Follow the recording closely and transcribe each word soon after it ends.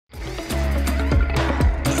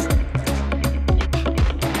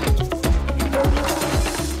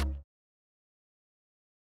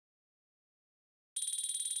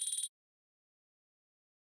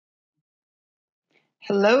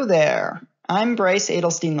Hello there, I'm Bryce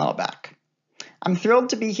Adelstein Lelbach. I'm thrilled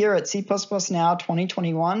to be here at CppNow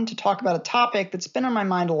 2021 to talk about a topic that's been on my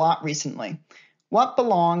mind a lot recently: what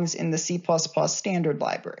belongs in the C++ standard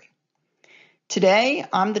library. Today,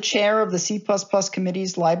 I'm the chair of the C++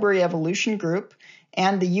 Committee's Library Evolution Group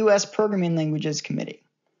and the U.S. Programming Languages Committee.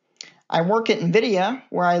 I work at NVIDIA,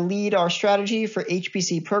 where I lead our strategy for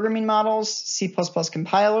HPC Programming Models, C++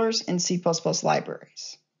 compilers, and C++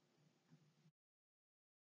 libraries.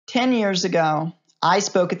 10 years ago, I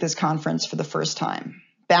spoke at this conference for the first time,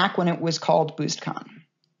 back when it was called BoostCon.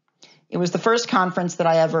 It was the first conference that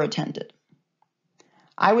I ever attended.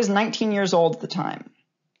 I was 19 years old at the time.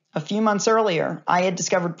 A few months earlier, I had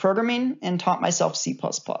discovered programming and taught myself C++.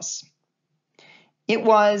 It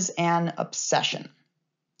was an obsession.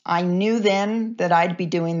 I knew then that I'd be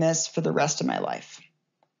doing this for the rest of my life.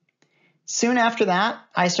 Soon after that,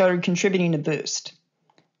 I started contributing to Boost.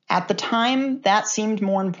 At the time, that seemed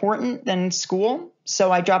more important than school,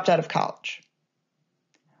 so I dropped out of college.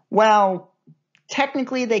 Well,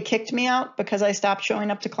 technically they kicked me out because I stopped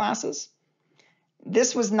showing up to classes.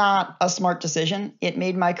 This was not a smart decision. It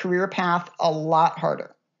made my career path a lot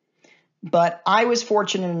harder. But I was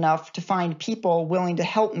fortunate enough to find people willing to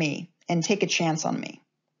help me and take a chance on me.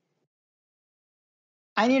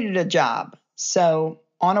 I needed a job, so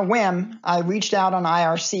on a whim, I reached out on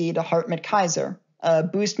IRC to Hartmut Kaiser, a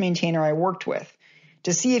Boost maintainer I worked with,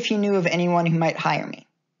 to see if he knew of anyone who might hire me.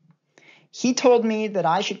 He told me that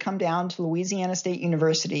I should come down to Louisiana State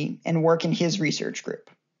University and work in his research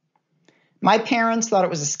group. My parents thought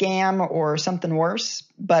it was a scam or something worse,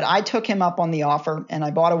 but I took him up on the offer and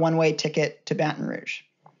I bought a one-way ticket to Baton Rouge.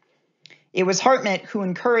 It was Hartmut who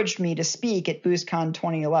encouraged me to speak at BoostCon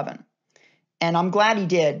 2011. And I'm glad he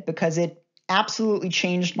did, because it absolutely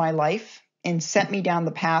changed my life and set me down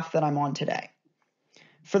the path that I'm on today.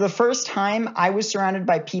 For the first time, I was surrounded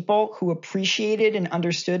by people who appreciated and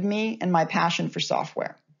understood me and my passion for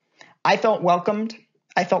software. I felt welcomed,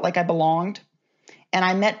 I felt like I belonged, and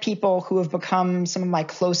I met people who have become some of my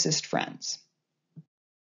closest friends.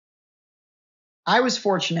 I was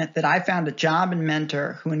fortunate that I found a job and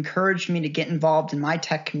mentor who encouraged me to get involved in my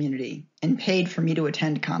tech community and paid for me to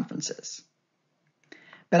attend conferences.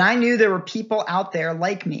 But I knew there were people out there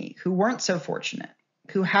like me who weren't so fortunate,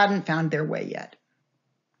 who hadn't found their way yet.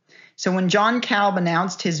 So when John Kalb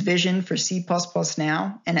announced his vision for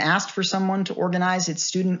CppNow and asked for someone to organize its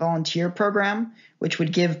student volunteer program, which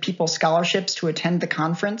would give people scholarships to attend the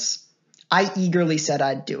conference, I eagerly said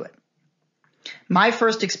I'd do it. My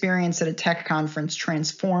first experience at a tech conference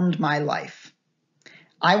transformed my life.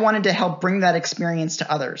 I wanted to help bring that experience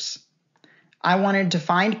to others. I wanted to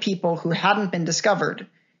find people who hadn't been discovered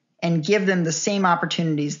and give them the same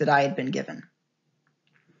opportunities that I had been given.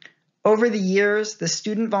 Over the years, the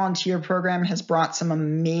student volunteer program has brought some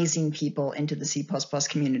amazing people into the C++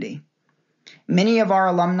 community. Many of our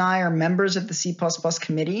alumni are members of the C++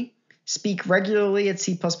 committee, speak regularly at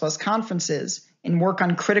C++ conferences, and work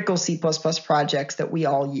on critical C++ projects that we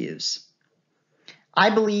all use. I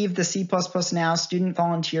believe the CppNow student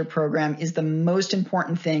volunteer program is the most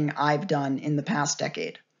important thing I've done in the past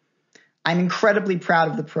decade. I'm incredibly proud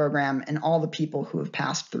of the program and all the people who have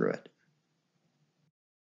passed through it.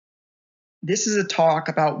 This is a talk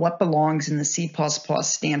about what belongs in the C++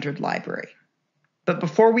 standard library. But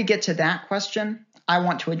before we get to that question, I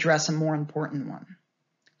want to address a more important one.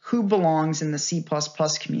 Who belongs in the C++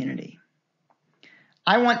 community?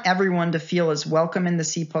 I want everyone to feel as welcome in the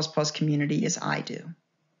C++ community as I do,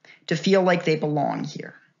 to feel like they belong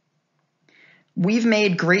here. We've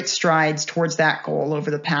made great strides towards that goal over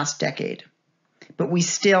the past decade, but we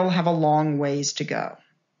still have a long ways to go.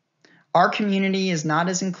 Our community is not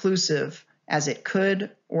as inclusive as it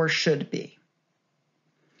could or should be.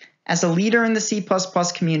 As a leader in the C++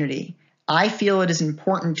 community, I feel it is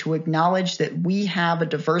important to acknowledge that we have a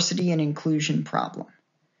diversity and inclusion problem.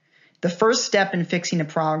 The first step in fixing a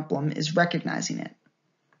problem is recognizing it.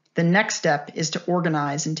 The next step is to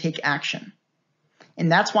organize and take action.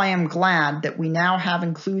 And that's why I'm glad that we now have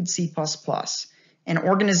Include C++, an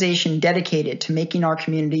organization dedicated to making our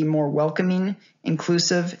community more welcoming,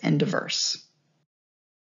 inclusive, and diverse.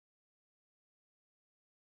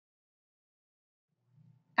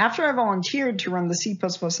 After I volunteered to run the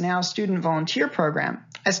CppNow student volunteer program,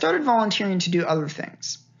 I started volunteering to do other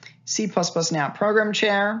things: CppNow program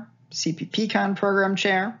chair, CppCon program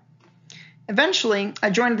chair. Eventually, I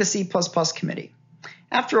joined the C++ committee.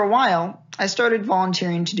 After a while, I started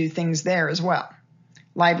volunteering to do things there as well: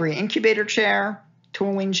 library incubator chair,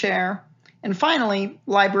 tooling chair, and finally,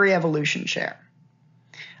 library evolution chair.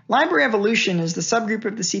 Library Evolution is the subgroup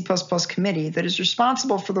of the C++ committee that is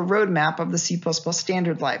responsible for the roadmap of the C++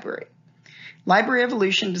 standard library. Library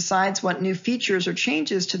Evolution decides what new features or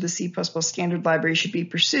changes to the C++ standard library should be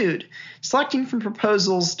pursued, selecting from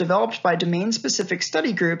proposals developed by domain-specific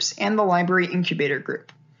study groups and the library incubator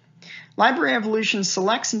group. Library Evolution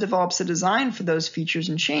selects and develops a design for those features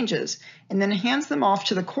and changes, and then hands them off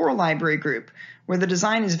to the core library group, where the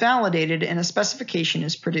design is validated and a specification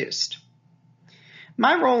is produced.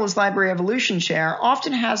 My role as Library Evolution Chair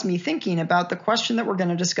often has me thinking about the question that we're going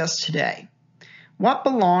to discuss today. What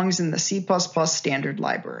belongs in the C++ standard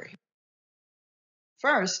library?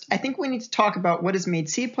 First, I think we need to talk about what has made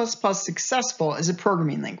C++ successful as a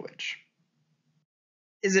programming language.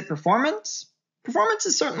 Is it performance? Performance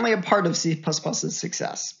is certainly a part of C++'s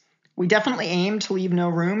success. We definitely aim to leave no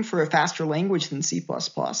room for a faster language than C++.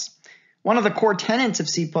 One of the core tenets of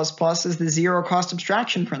C++ is the zero-cost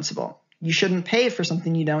abstraction principle. You shouldn't pay for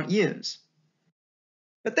something you don't use.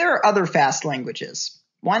 But there are other fast languages.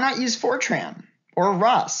 Why not use Fortran, or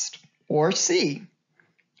Rust, or C?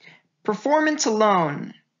 Performance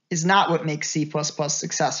alone is not what makes C++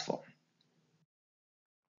 successful.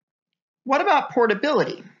 What about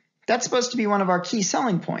portability? That's supposed to be one of our key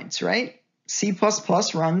selling points, right? C++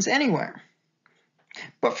 runs anywhere.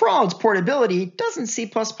 But for all its portability, doesn't C++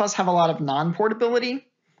 have a lot of non-portability?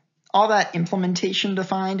 All that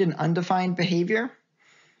implementation-defined and undefined behavior?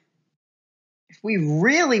 If we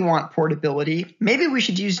really want portability, maybe we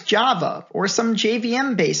should use Java or some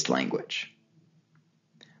JVM-based language.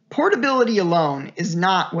 Portability alone is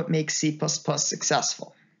not what makes C++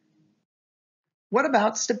 successful. What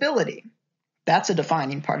about stability? That's a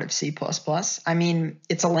defining part of C++. I mean,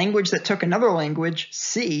 it's a language that took another language,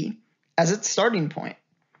 C, as its starting point.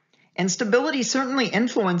 And stability certainly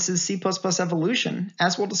influences C++ evolution,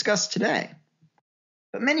 as we'll discuss today.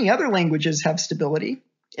 But many other languages have stability.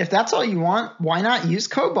 If that's all you want, why not use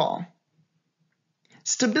COBOL?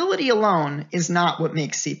 Stability alone is not what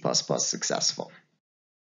makes C++ successful.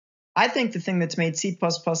 I think the thing that's made C++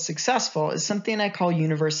 successful is something I call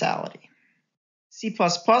universality. C++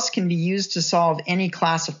 can be used to solve any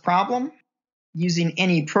class of problem, using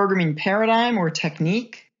any programming paradigm or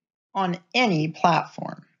technique, on any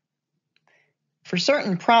platform. For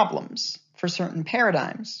certain problems, for certain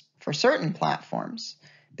paradigms, for certain platforms,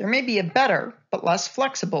 there may be a better but less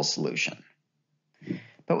flexible solution.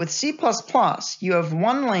 But with C++, you have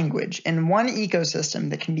one language and one ecosystem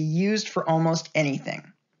that can be used for almost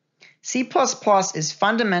anything. C++ is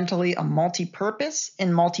fundamentally a multi-purpose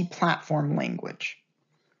and multi-platform language.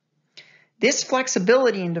 This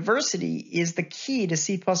flexibility and diversity is the key to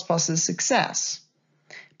C++'s success.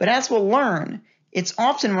 But as we'll learn, it's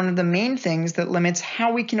often one of the main things that limits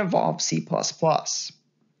how we can evolve C++.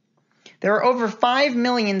 There are over 5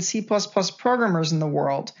 million C++ programmers in the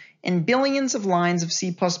world and billions of lines of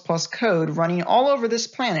C++ code running all over this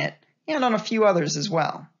planet and on a few others as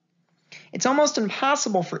well. It's almost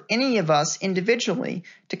impossible for any of us individually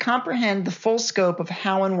to comprehend the full scope of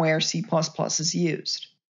how and where C++ is used.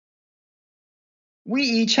 We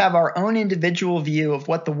each have our own individual view of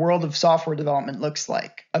what the world of software development looks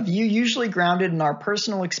like, a view usually grounded in our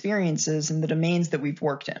personal experiences in the domains that we've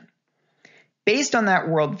worked in. Based on that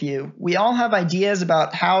worldview, we all have ideas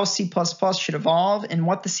about how C++ should evolve and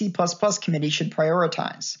what the C++ committee should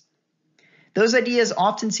prioritize. Those ideas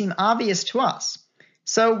often seem obvious to us,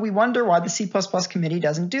 so we wonder why the C++ committee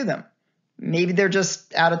doesn't do them. Maybe they're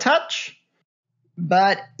just out of touch?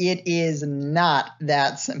 But it is not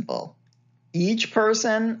that simple. Each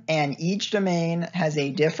person and each domain has a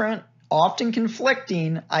different, often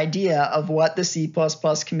conflicting idea of what the C++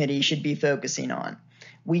 committee should be focusing on.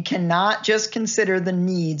 We cannot just consider the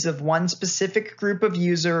needs of one specific group of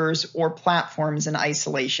users or platforms in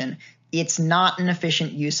isolation. It's not an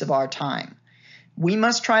efficient use of our time. We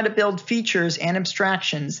must try to build features and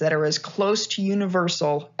abstractions that are as close to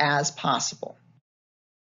universal as possible.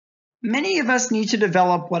 Many of us need to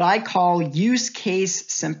develop what I call use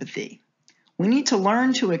case sympathy. We need to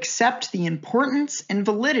learn to accept the importance and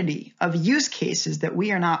validity of use cases that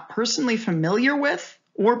we are not personally familiar with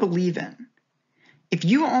or believe in. If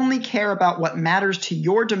you only care about what matters to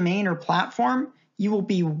your domain or platform, you will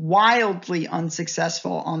be wildly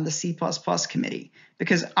unsuccessful on the C++ committee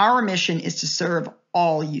because our mission is to serve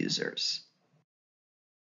all users.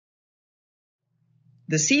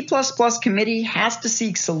 The C++ committee has to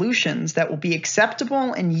seek solutions that will be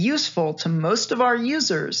acceptable and useful to most of our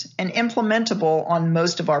users and implementable on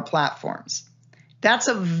most of our platforms. That's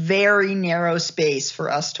a very narrow space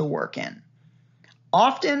for us to work in.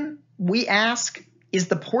 Often, we ask, is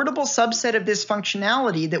the portable subset of this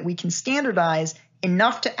functionality that we can standardize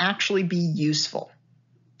enough to actually be useful?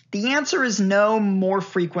 The answer is no more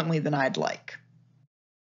frequently than I'd like.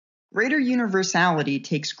 Greater universality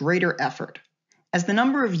takes greater effort. As the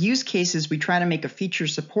number of use cases we try to make a feature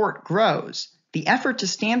support grows, the effort to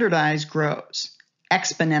standardize grows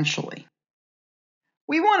exponentially.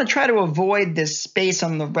 We want to try to avoid this space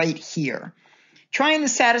on the right here. Trying to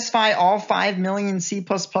satisfy all 5 million C++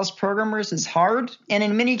 programmers is hard, and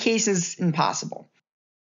in many cases impossible.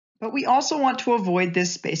 But we also want to avoid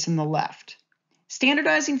this space on the left.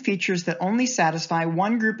 Standardizing features that only satisfy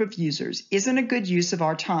one group of users isn't a good use of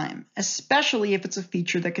our time, especially if it's a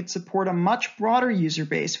feature that could support a much broader user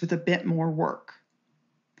base with a bit more work.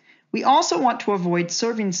 We also want to avoid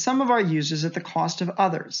serving some of our users at the cost of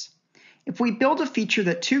others. If we build a feature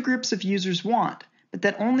that two groups of users want, but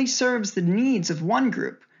that only serves the needs of one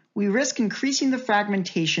group, we risk increasing the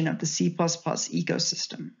fragmentation of the C++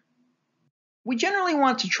 ecosystem. We generally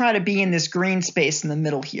want to try to be in this green space in the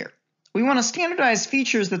middle here. We want to standardize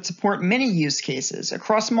features that support many use cases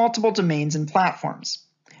across multiple domains and platforms.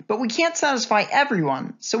 But we can't satisfy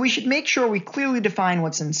everyone, so we should make sure we clearly define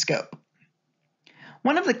what's in scope.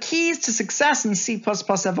 One of the keys to success in C++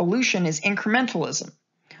 evolution is incrementalism.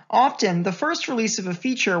 Often, the first release of a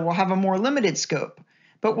feature will have a more limited scope,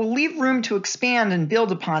 but will leave room to expand and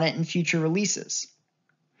build upon it in future releases.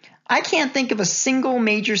 I can't think of a single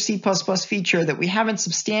major C++ feature that we haven't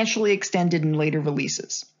substantially extended in later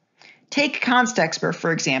releases. Take constexpr,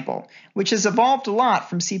 for example, which has evolved a lot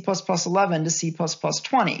from C++ 11 to C++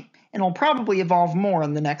 20, and will probably evolve more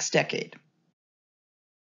in the next decade.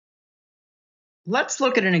 Let's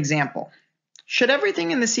look at an example. Should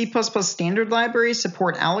everything in the C++ standard library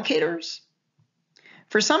support allocators?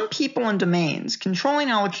 For some people and domains,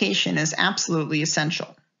 allocation is absolutely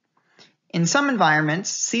essential. In some environments,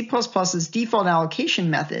 C++'s default allocation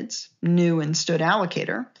methods, new and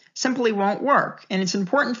stdallocator, simply won't work, and it's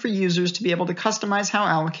important for users to be able to customize how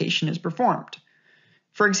allocation is performed.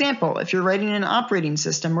 For example, if you're writing an operating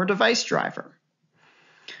system or device driver.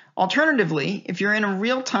 Alternatively, if you're in a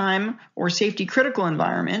real-time or safety-critical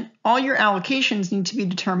environment, all your allocations need to be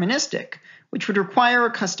deterministic, which would require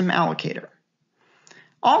a custom allocator.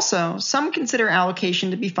 Also, some consider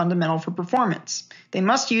allocation to be fundamental for performance. They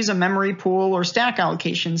must use a memory pool or stack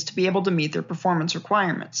allocations to be able to meet their performance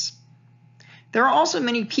requirements. There are also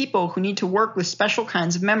many people who need to work with special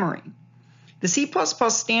kinds of memory. The C++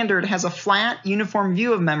 standard has a flat, uniform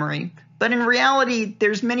view of memory, but in reality,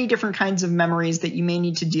 there's many different kinds of memories that you may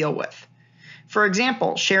need to deal with. For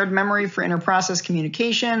example, shared memory for inter-process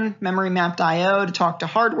communication, memory mapped I/O to talk to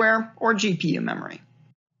hardware, or GPU memory.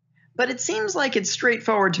 But it seems like it's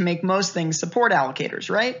straightforward to make most things support allocators,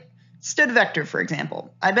 right? std_vector, for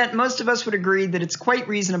example. I bet most of us would agree that it's quite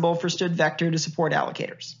reasonable for std_vector to support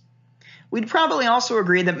allocators. We'd probably also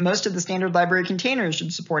agree that most of the standard library containers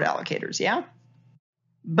should support allocators, yeah?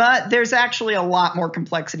 But there's actually a lot more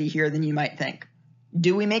complexity here than you might think.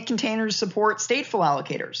 Do we make containers support stateful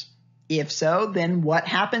allocators? If so, then what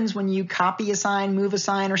happens when you copy assign, move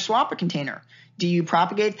assign, or swap a container? Do you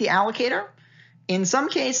propagate the allocator? In some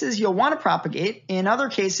cases, you'll want to propagate. In other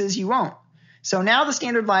cases, you won't. So now the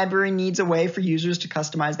standard library needs a way for users to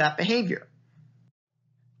customize that behavior.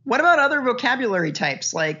 What about other vocabulary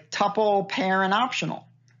types like tuple, pair, and optional?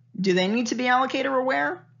 Do they need to be allocator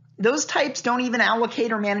aware? Those types don't even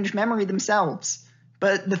allocate or manage memory themselves,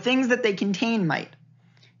 but the things that they contain might.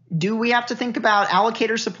 Do we have to think about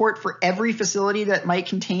allocator support for every facility that might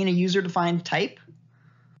contain a user-defined type?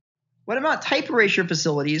 What about type erasure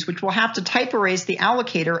facilities, which will have to type erase the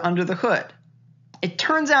allocator under the hood? It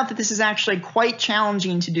turns out that this is actually quite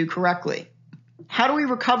challenging to do correctly. How do we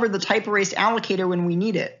recover the type erased allocator when we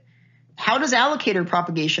need it? How does allocator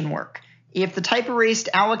propagation work? If the type erased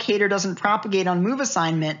allocator doesn't propagate on move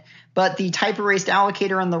assignment, but the type erased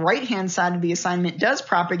allocator on the right-hand side of the assignment does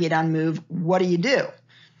propagate on move, what do you do?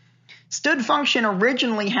 Std function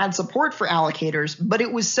originally had support for allocators, but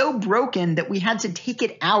it was so broken that we had to take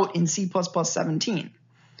it out in C++ 17.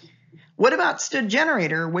 What about std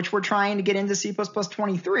generator, which we're trying to get into C++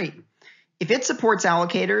 23? If it supports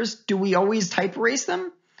allocators, do we always type erase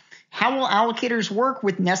them? How will allocators work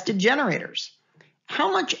with nested generators?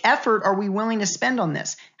 How much effort are we willing to spend on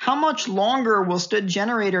this? How much longer will std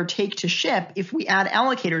generator take to ship if we add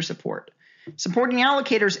allocator support? Supporting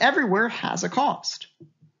allocators everywhere has a cost.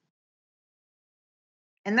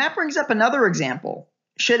 And that brings up another example.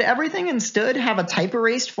 Should everything in std have a type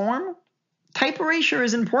erased form? Type erasure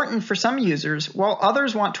is important for some users, while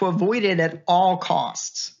others want to avoid it at all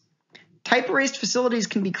costs. Type erased facilities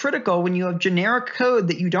can be critical when you have generic code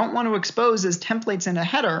that you don't want to expose as templates in a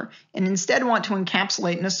header and instead want to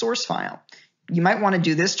encapsulate in a source file. You might want to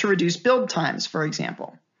do this to reduce build times, for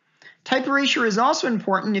example. Type erasure is also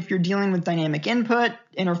important if you're dealing with dynamic input,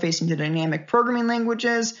 interfacing to dynamic programming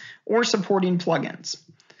languages, or supporting plugins.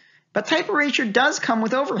 But type erasure does come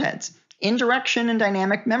with overheads, indirection, and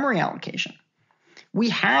dynamic memory allocation. We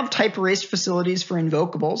have type erased facilities for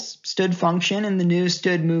invocables, std function and the new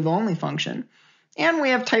std move only function, and we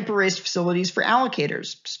have type erased facilities for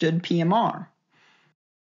allocators, std PMR.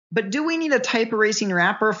 But do we need a type erasing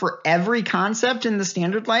wrapper for every concept in the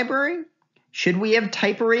standard library? Should we have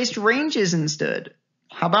type erased ranges instead?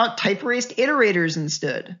 How about type erased iterators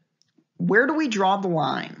instead? Where do we draw the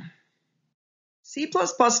line? C++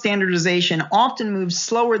 standardization often moves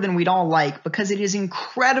slower than we'd all like because it is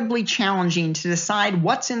incredibly challenging to decide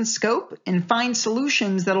what's in scope and find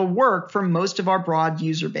solutions that'll work for most of our broad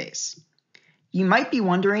user base. You might be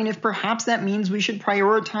wondering if perhaps that means we should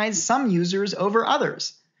prioritize some users over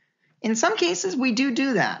others. In some cases, we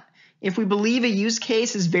do that. If we believe a use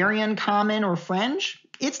case is very uncommon or fringe,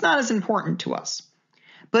 it's not as important to us.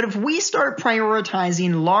 But if we start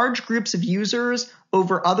prioritizing large groups of users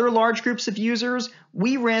over other large groups of users,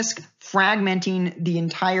 we risk fragmenting the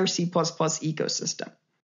entire C++ ecosystem.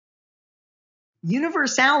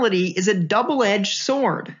 Universality is a double-edged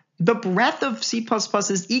sword. The breadth of C++'s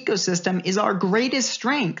ecosystem is our greatest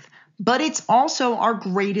strength, but it's also our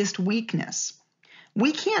greatest weakness.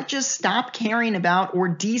 We can't just stop caring about or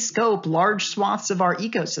de-scope large swaths of our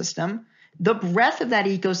ecosystem. The breadth of that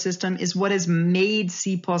ecosystem is what has made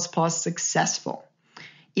C++ successful.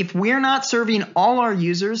 If we're not serving all our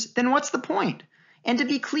users, then what's the point? And to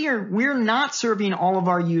be clear, we're not serving all of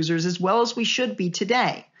our users as well as we should be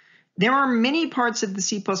today. There are many parts of the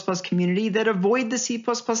C++ community that avoid the C++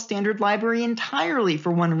 standard library entirely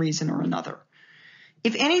for one reason or another.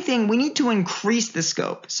 If anything, we need to increase the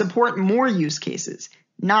scope, support more use cases,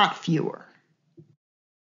 not fewer.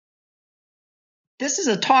 This is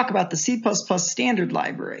a talk about the C++ standard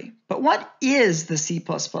library, but what is the C++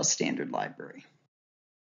 standard library?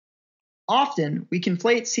 Often, we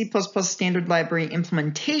conflate C++ standard library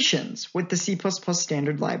implementations with the C++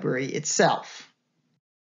 standard library itself.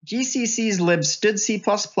 GCC's libstdc++,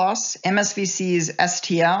 MSVC's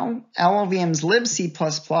STL, LLVM's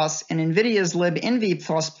libc++, and NVIDIA's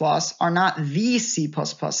libnv++ are not the C++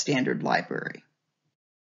 standard library.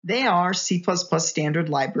 They are C++ standard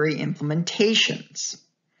library implementations.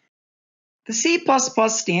 The C++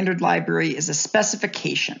 standard library is a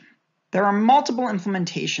specification. There are multiple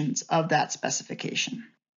implementations of that specification.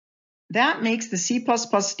 That makes the C++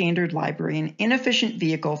 standard library an inefficient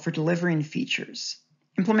vehicle for delivering features.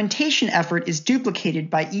 Implementation effort is duplicated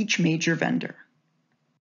by each major vendor.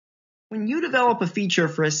 When you develop a feature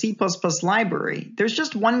for a C++ library, there's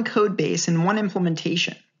just one code base and one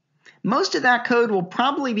implementation. Most of that code will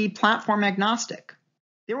probably be platform agnostic.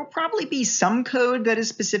 There will probably be some code that is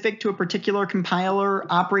specific to a particular compiler,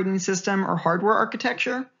 operating system, or hardware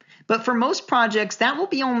architecture, but for most projects, that will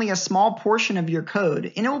be only a small portion of your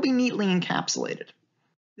code, and it will be neatly encapsulated.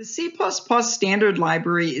 The C++ standard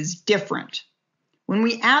library is different. When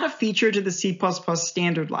we add a feature to the C++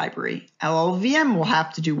 standard library, LLVM will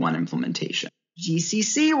have to do one implementation.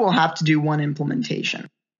 GCC will have to do one implementation.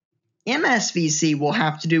 MSVC will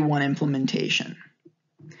have to do one implementation.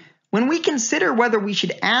 When we consider whether we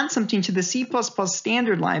should add something to the C++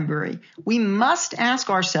 standard library, we must ask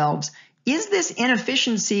ourselves, is this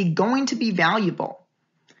inefficiency going to be valuable?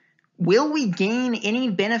 Will we gain any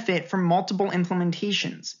benefit from multiple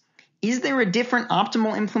implementations? Is there a different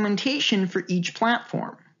optimal implementation for each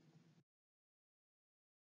platform?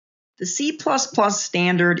 The C++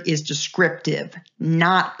 standard is descriptive,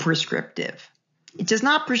 not prescriptive. It does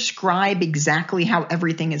not prescribe exactly how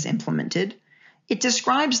everything is implemented. It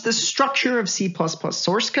describes the structure of C++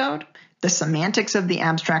 source code, the semantics of the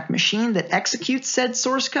abstract machine that executes said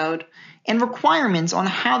source code, and requirements on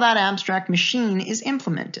how that abstract machine is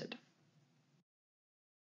implemented.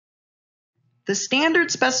 The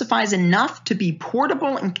standard specifies enough to be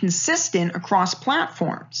portable and consistent across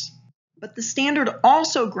platforms. But the standard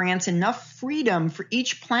also grants enough freedom for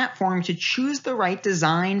each platform to choose the right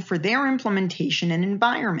design for their implementation and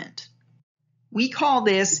environment. We call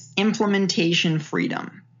this implementation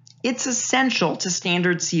freedom. It's essential to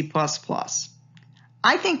standard C++.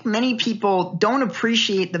 I think many people don't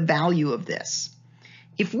appreciate the value of this.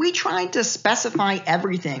 If we tried to specify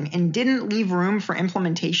everything and didn't leave room for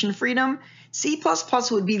implementation freedom, C++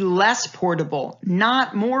 would be less portable,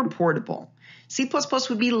 not more portable. C++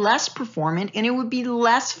 would be less performant and it would be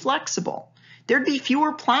less flexible. There'd be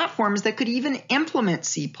fewer platforms that could even implement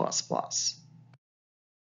C++.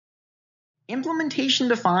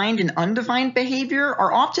 Implementation-defined and undefined behavior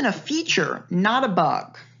are often a feature, not a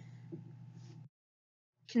bug.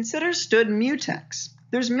 Consider std mutex.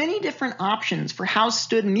 There's many different options for how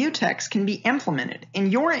std_mutex can be implemented,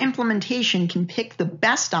 and your implementation can pick the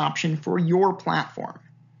best option for your platform.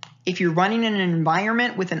 If you're running in an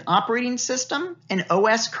environment with an operating system, an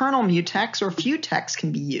OS kernel mutex or futex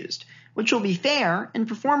can be used, which will be fair and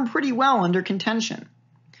perform pretty well under contention.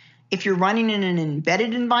 If you're running in an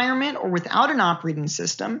embedded environment or without an operating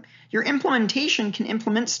system, your implementation can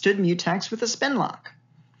implement std_mutex with a spin lock.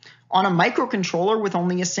 On a microcontroller with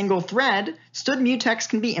only a single thread, std_mutex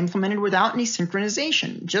can be implemented without any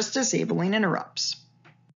synchronization, just disabling interrupts.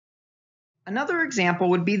 Another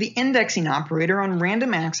example would be the indexing operator on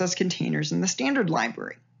random access containers in the standard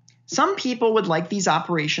library. Some people would like these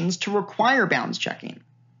operations to require bounds checking,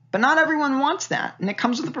 but not everyone wants that, and it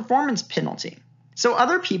comes with a performance penalty. So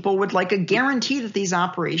other people would like a guarantee that these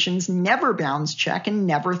operations never bounds check and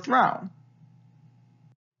never throw.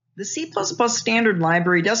 The C++ standard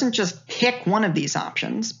library doesn't just pick one of these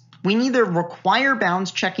options. We neither require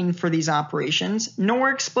bounds checking for these operations,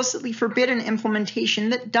 nor explicitly forbid an implementation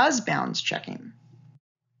that does bounds checking.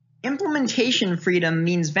 Implementation freedom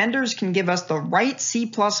means vendors can give us the right C++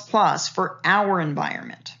 for our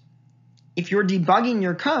environment. If you're debugging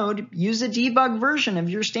your code, use a debug version of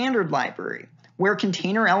your standard library, where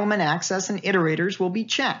container element access and iterators will be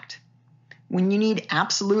checked. When you need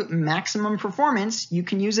absolute maximum performance, you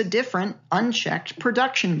can use a different, unchecked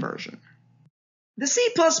production version. The C++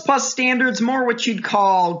 standard's more what you'd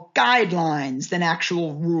call guidelines than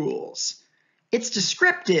actual rules. It's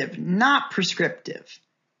descriptive, not prescriptive.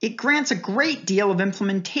 It grants a great deal of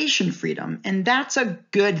implementation freedom, and that's a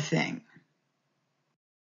good thing.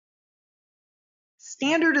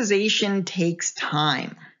 Standardization takes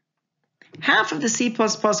time. Half of the C++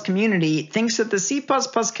 community thinks that the C++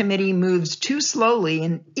 committee moves too slowly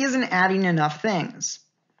and isn't adding enough things.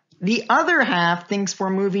 The other half thinks we're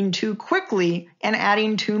moving too quickly and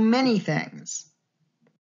adding too many things.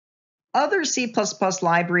 Other C++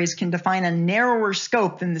 libraries can define a narrower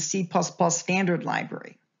scope than the C++ standard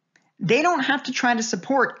library. They don't have to try to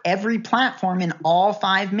support every platform and all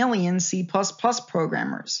 5 million C++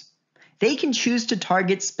 programmers. They can choose to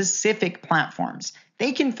target specific platforms.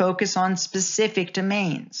 They can focus on specific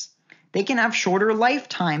domains. They can have shorter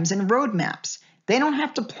lifetimes and roadmaps. They don't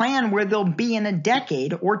have to plan where they'll be in a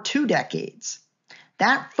decade or 2 decades.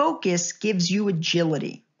 That focus gives you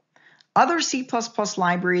agility. Other C++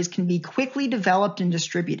 libraries can be quickly developed and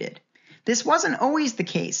distributed. This wasn't always the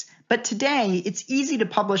case, but today it's easy to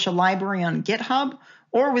publish a library on GitHub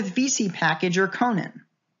or with VC Package or Conan.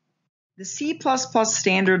 The C++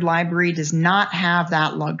 standard library does not have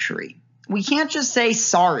that luxury. We can't just say,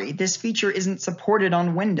 sorry, this feature isn't supported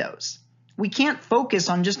on Windows. We can't focus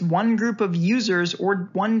on just one group of users or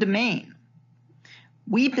one domain.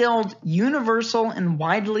 We build universal and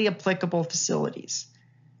widely applicable facilities.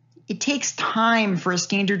 It takes time for a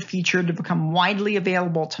standard feature to become widely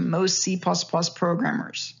available to most C++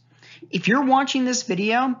 programmers. If you're watching this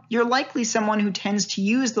video, you're likely someone who tends to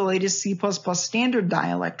use the latest C++ standard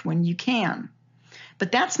dialect when you can.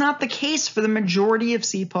 But that's not the case for the majority of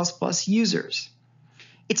C++ users.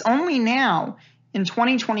 It's only now, in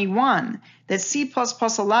 2021, that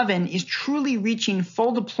C++11 is truly reaching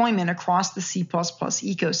full deployment across the C++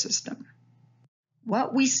 ecosystem.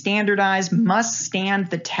 What we standardize must stand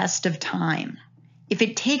the test of time. If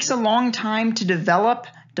it takes a long time to develop,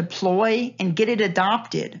 deploy, and get it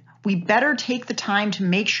adopted, we better take the time to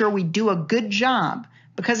make sure we do a good job,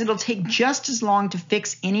 because it'll take just as long to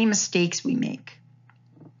fix any mistakes we make.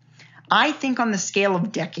 I think on the scale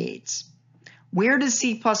of decades. Where does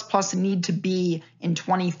C++ need to be in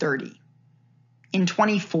 2030? In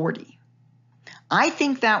 2040? I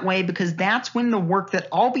think that way because that's when the work that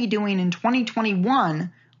I'll be doing in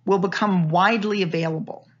 2021 will become widely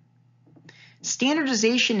available.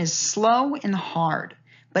 Standardization is slow and hard,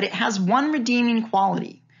 but it has one redeeming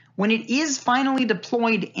quality. When it is finally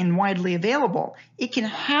deployed and widely available, it can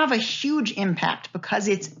have a huge impact because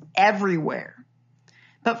it's everywhere.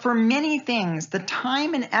 But for many things, the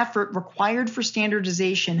time and effort required for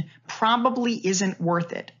standardization probably isn't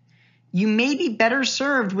worth it. You may be better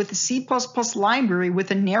served with a C++ library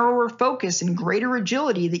with a narrower focus and greater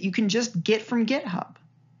agility that you can just get from GitHub.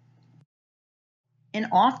 And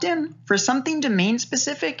often, for something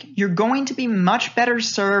domain-specific, you're going to be much better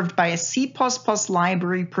served by a C++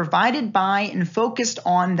 library provided by and focused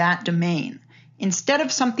on that domain, instead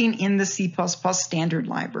of something in the C++ standard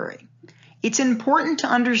library. It's important to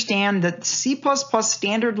understand that C++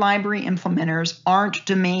 standard library implementers aren't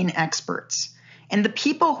domain experts, And the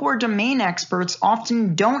people who are domain experts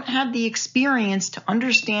often don't have the experience to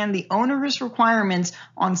understand the onerous requirements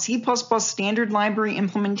on C++ standard library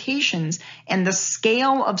implementations and the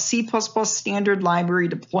scale of C++ standard library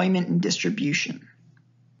deployment and distribution.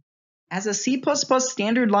 As a C++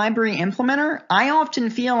 standard library implementer, I often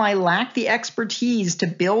feel I lack the expertise to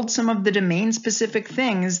build some of the domain-specific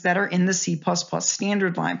things that are in the C++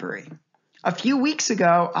 standard library. A few weeks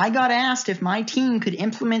ago, I got asked if my team could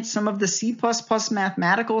implement some of the C++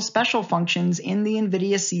 mathematical special functions in the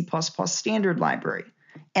NVIDIA C++ standard library.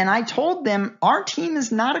 And I told them our team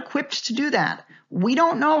is not equipped to do that. We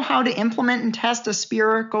don't know how to implement and test a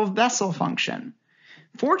spherical Bessel function.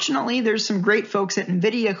 Fortunately, there's some great folks at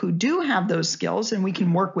NVIDIA who do have those skills, and we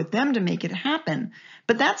can work with them to make it happen.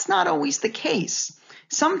 But that's not always the case.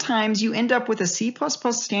 Sometimes you end up with a C++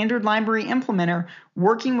 standard library implementer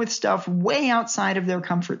working with stuff way outside of their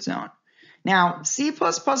comfort zone. Now, C++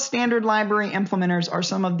 standard library implementers are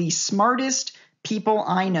some of the smartest people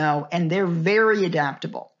I know, and they're very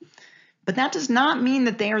adaptable. But that does not mean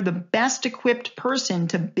that they are the best equipped person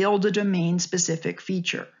to build a domain-specific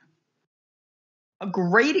feature. A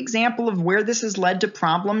great example of where this has led to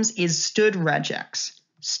problems is std-regex.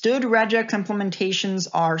 Std-regex implementations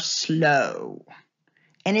are slow.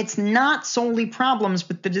 And it's not solely problems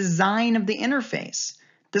with the design of the interface.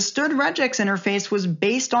 The std-regex interface was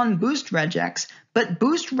based on boost-regex, but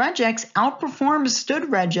boost-regex outperforms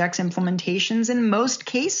std-regex implementations in most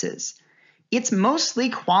cases. It's mostly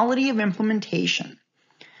quality of implementation.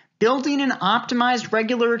 Building an optimized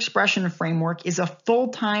regular expression framework is a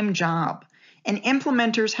full-time job, and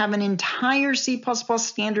implementers have an entire C++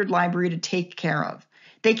 standard library to take care of.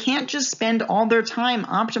 They can't just spend all their time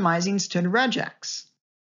optimizing std-regex.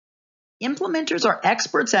 Implementers are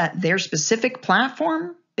experts at their specific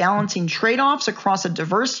platform, balancing trade-offs across a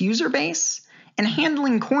diverse user base, and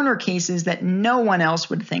handling corner cases that no one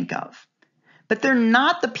else would think of. But they're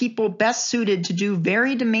not the people best suited to do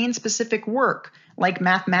very domain-specific work like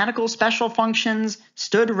mathematical special functions,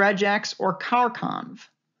 std-regex, or carconv.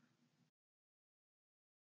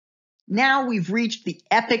 Now we've reached the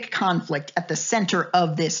epic conflict at the center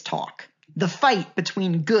of this talk, the fight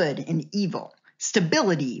between good and evil.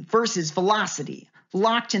 Stability versus velocity,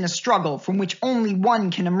 locked in a struggle from which only one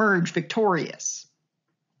can emerge victorious.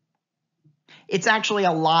 It's actually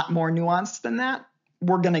a lot more nuanced than that.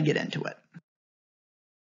 We're going to get into it.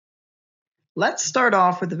 Let's start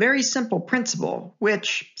off with a very simple principle,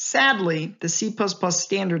 which, sadly, the C++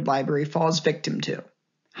 standard library falls victim to.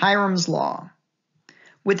 Hiram's Law.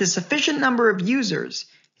 With a sufficient number of users,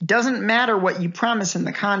 it doesn't matter what you promise in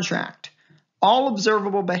the contract. All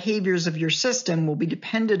observable behaviors of your system will be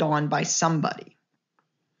depended on by somebody.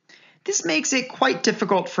 This makes it quite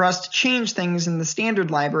difficult for us to change things in the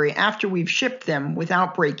standard library after we've shipped them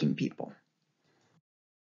without breaking people.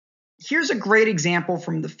 Here's a great example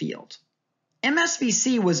from the field.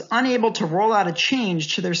 MSVC was unable to roll out a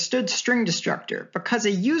change to their std string destructor because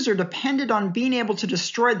a user depended on being able to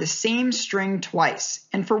destroy the same string twice,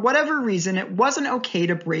 and for whatever reason it wasn't okay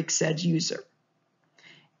to break said user.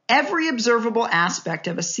 Every observable aspect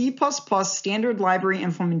of a C++ standard library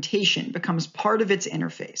implementation becomes part of its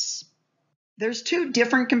interface. There's two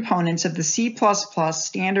different components of the C++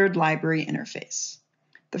 standard library interface.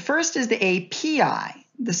 The first is the API,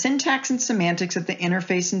 the syntax and semantics of the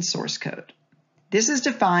interface and source code. This is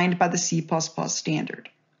defined by the C++ standard.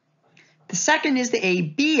 The second is the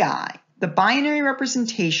ABI, the binary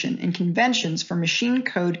representation and conventions for machine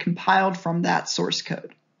code compiled from that source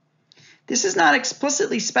code. This is not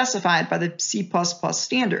explicitly specified by the C++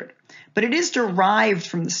 standard, but it is derived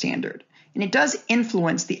from the standard, and it does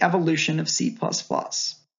influence the evolution of C++.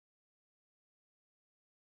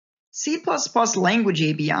 C++ language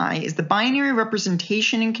ABI is the binary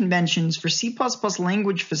representation and conventions for C++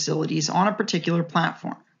 language facilities on a particular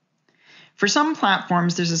platform. For some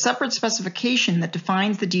platforms, there's a separate specification that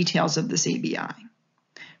defines the details of this ABI.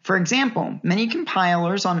 For example, many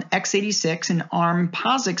compilers on x86 and ARM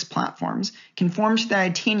POSIX platforms conform to the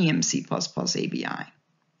Itanium C++ ABI.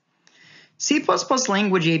 C++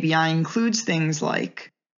 language ABI includes things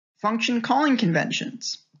like function calling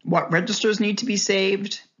conventions, what registers need to be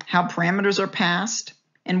saved, how parameters are passed,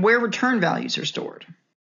 and where return values are stored.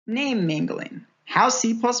 Name mingling, how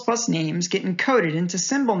C++ names get encoded into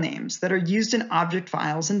symbol names that are used in object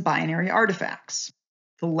files and binary artifacts.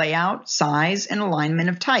 The layout, size, and alignment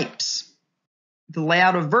of types. The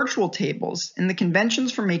layout of virtual tables and the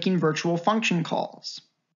conventions for making virtual function calls.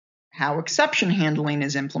 How exception handling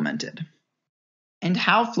is implemented. And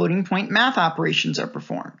how floating point math operations are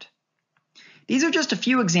performed. These are just a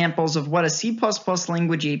few examples of what a C++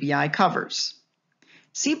 language ABI covers.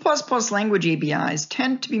 C++ language APIs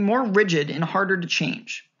tend to be more rigid and harder to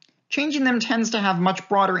change. Changing them tends to have much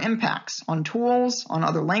broader impacts on tools, on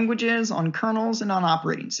other languages, on kernels, and on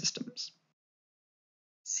operating systems.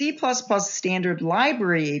 C++ standard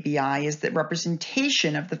library API is the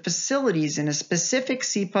representation of the facilities in a specific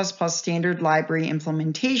C++ standard library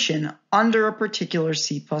implementation under a particular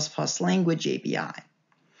C++ language API.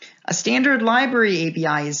 A standard library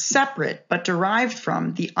API is separate but derived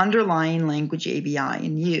from the underlying language API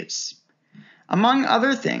in use. Among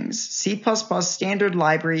other things, C++ standard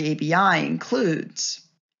library API includes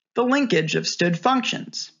the linkage of std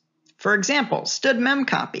functions. For example, std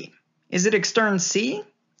memcopy. Is it extern C?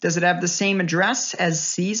 Does it have the same address as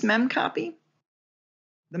C's memcopy?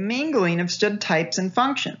 The mangling of std types and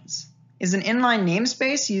functions. Is an inline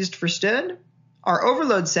namespace used for std? Are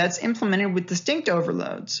overload sets implemented with distinct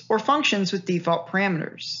overloads or functions with default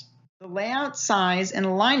parameters? The layout, size, and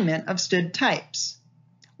alignment of std types.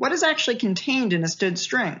 What is actually contained in a std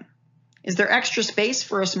string? Is there extra space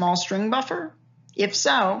for a small string buffer? If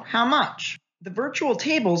so, how much? The virtual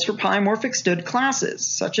tables for polymorphic std classes,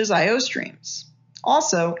 such as IO streams.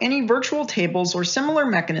 Also, any virtual tables or similar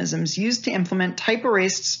mechanisms used to implement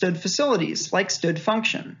type-erased std facilities, like std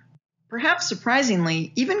function. Perhaps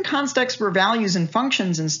surprisingly, even context where values and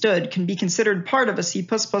functions in std can be considered part of a C++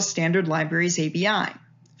 standard library's API.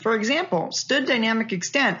 For example, std dynamic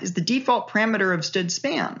extent is the default parameter of std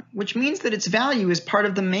span, which means that its value is part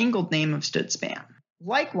of the mangled name of std span.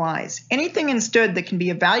 Likewise, anything in std that can be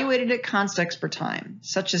evaluated at context per time,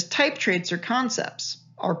 such as type traits or concepts,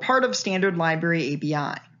 are part of standard library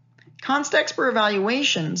API. Context per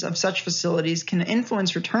evaluations of such facilities can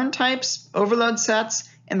influence return types, overload sets,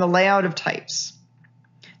 and the layout of types.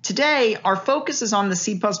 Today, our focus is on the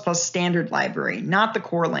C++ standard library, not the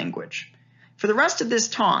core language. For the rest of this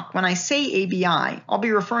talk, when I say API, I'll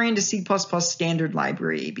be referring to C++ standard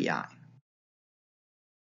library API.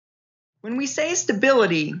 When we say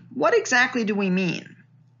stability, what exactly do we mean?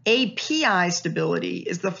 API stability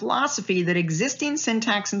is the philosophy that existing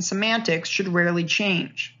syntax and semantics should rarely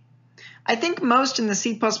change. I think most in the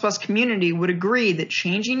C++ community would agree that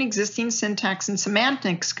changing existing syntax and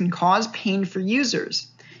semantics can cause pain for users,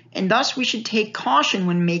 and thus we should take caution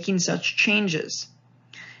when making such changes.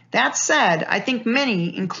 That said, I think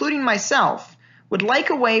many, including myself, would like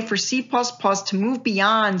a way for C++ to move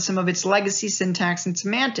beyond some of its legacy syntax and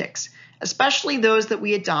semantics, especially those that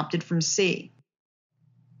we adopted from C.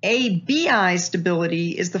 ABI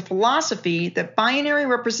stability is the philosophy that binary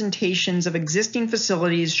representations of existing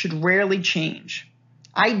facilities should rarely change.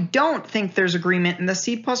 I don't think there's agreement in the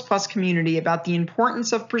C++ community about the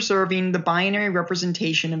importance of preserving the binary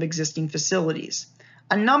representation of existing facilities.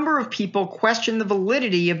 A number of people question the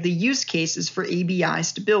validity of the use cases for ABI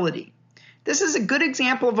stability. This is a good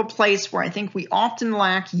example of a place where I think we often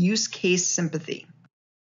lack use case sympathy.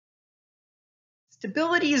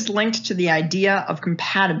 Stability is linked to the idea of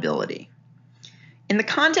compatibility. In the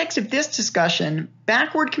context of this discussion,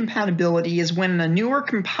 backward compatibility is when a newer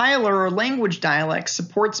compiler or language dialect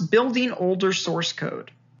supports building older source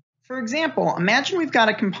code. For example, imagine we've got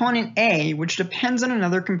a component A which depends on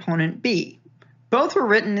another component B. Both were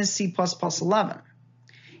written as C++11.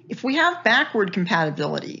 If we have backward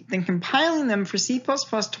compatibility, then compiling them for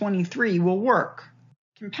C++23 will work.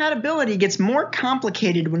 Compatibility gets more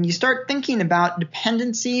complicated when you start thinking about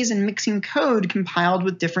dependencies and mixing code compiled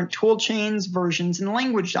with different toolchains, versions, and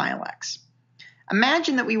language dialects.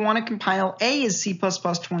 Imagine that we want to compile A as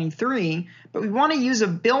C++23, but we want to use a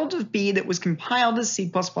build of B that was compiled as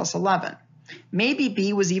C++11. Maybe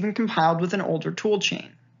B was even compiled with an older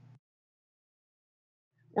toolchain.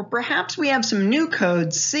 Or perhaps we have some new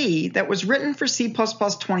code, C, that was written for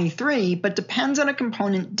C++23 but depends on a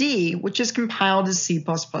component D, which is compiled as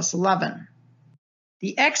C++11.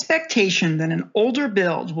 The expectation that an older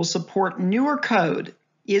build will support newer code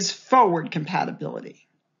is forward compatibility.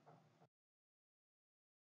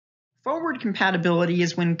 Forward compatibility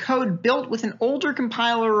is when code built with an older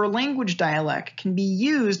compiler or language dialect can be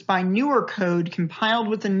used by newer code compiled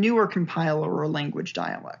with a newer compiler or language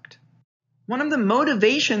dialect. One of the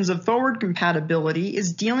motivations of forward compatibility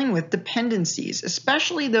is dealing with dependencies,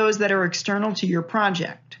 especially those that are external to your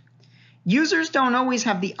project. Users don't always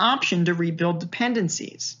have the option to rebuild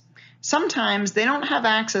dependencies. Sometimes they don't have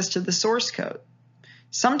access to the source code.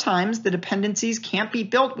 Sometimes the dependencies can't be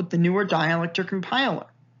built with the newer dialect or compiler.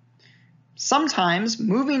 Sometimes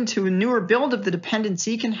moving to a newer build of the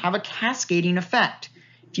dependency can have a cascading effect.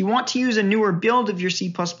 If you want to use a newer build of your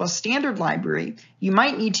C++ standard library, you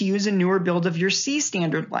might need to use a newer build of your C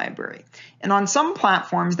standard library. And on some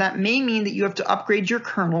platforms, that may mean that you have to upgrade your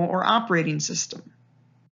kernel or operating system.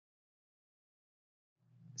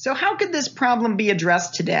 So how could this problem be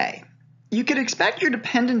addressed today? You could expect your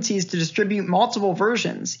dependencies to distribute multiple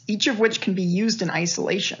versions, each of which can be used in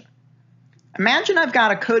isolation. Imagine I've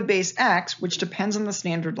got a codebase X, which depends on the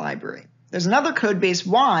standard library. There's another codebase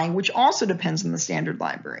Y, which also depends on the standard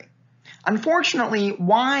library. Unfortunately,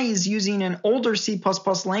 Y is using an older C++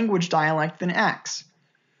 language dialect than X.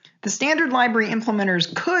 The standard library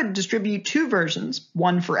implementers could distribute two versions,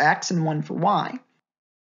 one for X and one for Y.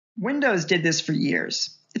 Windows did this for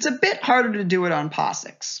years. It's a bit harder to do it on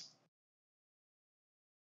POSIX.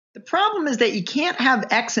 The problem is that you can't have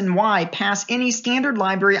X and Y pass any standard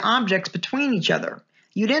library objects between each other.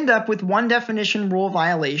 You'd end up with one definition rule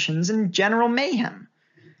violations and general mayhem.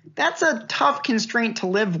 That's a tough constraint to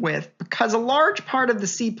live with because a large part of the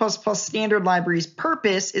C++ standard library's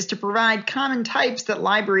purpose is to provide common types that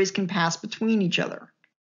libraries can pass between each other.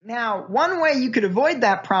 Now, one way you could avoid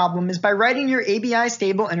that problem is by writing your ABI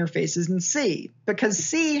stable interfaces in C, because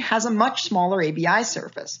C has a much smaller ABI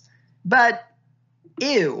surface. But,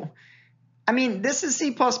 ew. I mean, this is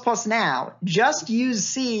C++ now. Just use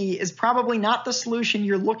C is probably not the solution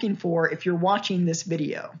you're looking for if you're watching this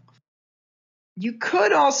video. You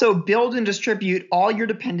could also build and distribute all your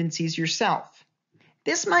dependencies yourself.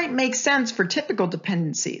 This might make sense for typical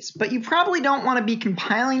dependencies, but you probably don't want to be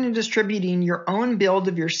compiling and distributing your own build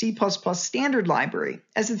of your C++ standard library,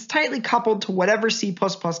 as it's tightly coupled to whatever C++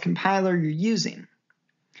 compiler you're using.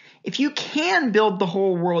 If you can build the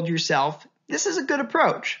whole world yourself, this is a good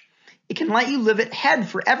approach. It can let you live at head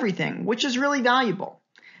for everything, which is really valuable,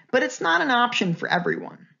 but it's not an option for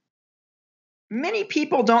everyone. Many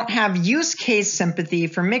people don't have use case sympathy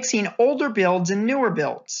for mixing older builds and newer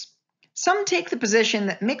builds. Some take the position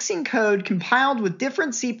that mixing code compiled with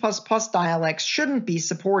different C++ dialects shouldn't be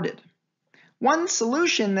supported. One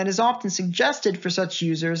solution that is often suggested for such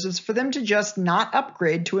users is for them to just not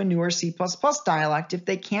upgrade to a newer C++ dialect if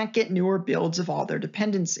they can't get newer builds of all their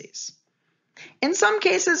dependencies. In some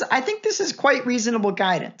cases, I think this is quite reasonable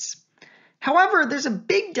guidance. However, there's a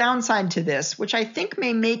big downside to this, which I think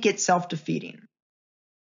may make it self-defeating.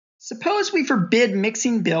 Suppose we forbid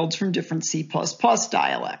mixing builds from different C++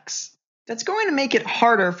 dialects. That's going to make it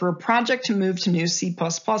harder for a project to move to new C++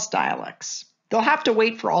 dialects. They'll have to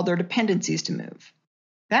wait for all their dependencies to move.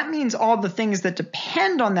 That means all the things that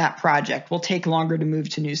depend on that project will take longer to move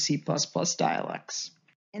to new C++ dialects.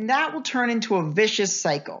 And that will turn into a vicious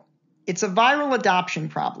cycle. It's a viral adoption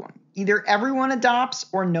problem. Either everyone adopts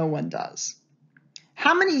or no one does.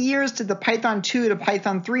 How many years did the Python 2 to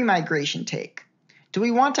Python 3 migration take? Do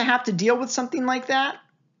we want to have to deal with something like that?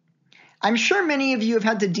 I'm sure many of you have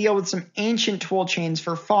had to deal with some ancient tool chains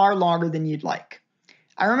for far longer than you'd like.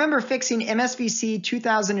 I remember fixing MSVC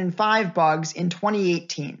 2005 bugs in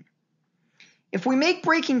 2018. If we make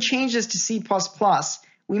breaking changes to C++,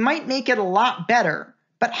 we might make it a lot better,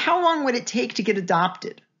 but how long would it take to get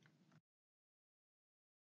adopted?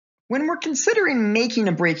 When we're considering making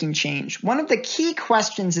a breaking change, one of the key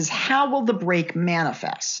questions is how will the break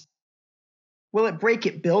manifest? Will it break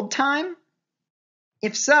at build time?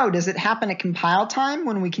 If so, does it happen at compile time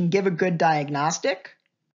when we can give a good diagnostic?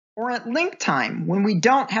 Or at link time when we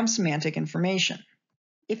don't have semantic information?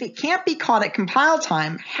 If it can't be caught at compile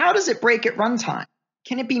time, how does it break at runtime?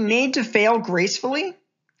 Can it be made to fail gracefully?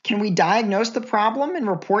 Can we diagnose the problem and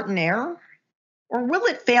report an error? Or will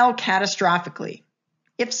it fail catastrophically?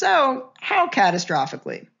 If so, how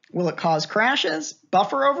catastrophically? Will it cause crashes,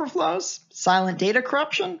 buffer overflows, silent data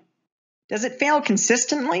corruption? Does it fail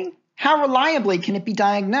consistently? How reliably can it be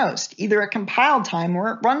diagnosed, either at compile time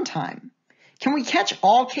or at runtime? Can we catch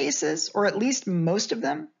all cases, or at least most of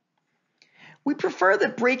them? We prefer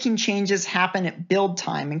that breaking changes happen at build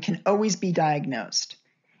time and can always be diagnosed.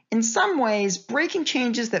 In some ways, breaking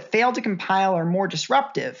changes that fail to compile are more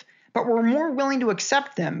disruptive, but we're more willing to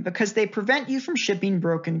accept them because they prevent you from shipping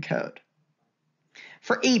broken code.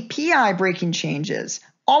 For API breaking changes,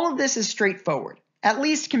 all of this is straightforward, at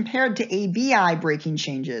least compared to ABI breaking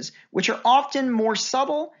changes, which are often more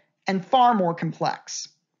subtle and far more complex.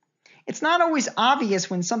 It's not always obvious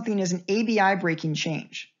when something is an ABI breaking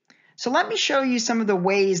change. So let me show you some of the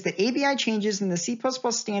ways that ABI changes in the C++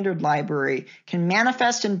 standard library can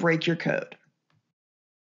manifest and break your code.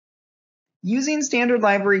 Using standard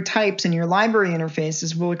library types in your library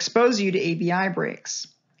interfaces will expose you to ABI breaks.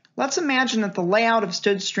 Let's imagine that the layout of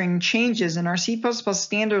std_string changes in our C++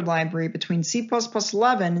 standard library between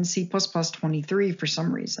C++11 and C++23 for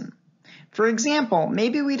some reason. For example,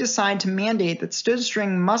 maybe we decide to mandate that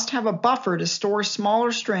std_string must have a buffer to store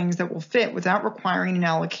smaller strings that will fit without requiring an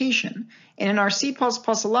allocation, and in our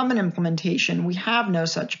C++11 implementation, we have no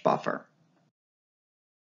such buffer.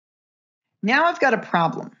 Now I've got a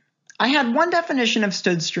problem. I had one definition of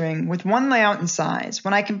std string with one layout and size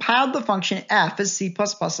when I compiled the function f as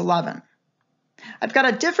C++11. I've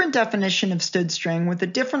got a different definition of std string with a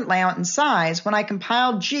different layout and size when I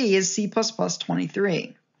compiled g as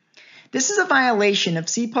C++23. This is a violation of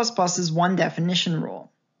C++'s one definition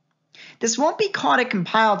rule. This won't be caught at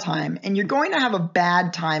compile time, and you're going to have a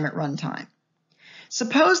bad time at runtime.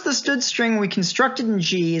 Suppose the std string we constructed in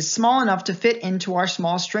G is small enough to fit into our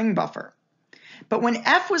small string buffer. But when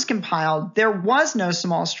f was compiled, there was no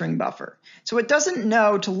small string buffer, so it doesn't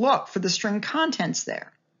know to look for the string contents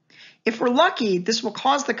there. If we're lucky, this will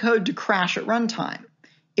cause the code to crash at runtime.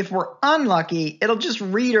 If we're unlucky, it'll just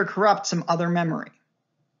read or corrupt some other memory.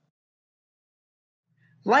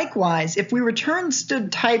 Likewise, if we return std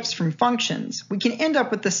types from functions, we can end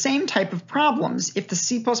up with the same type of problems if the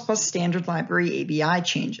C++ standard library ABI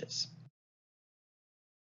changes.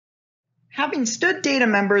 Having std data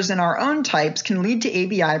members in our own types can lead to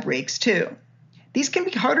ABI breaks too. These can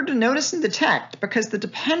be harder to notice and detect because the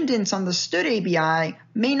dependence on the std ABI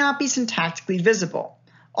may not be syntactically visible.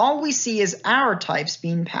 All we see is our types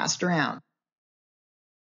being passed around.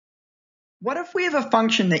 What if we have a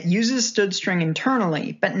function that uses std string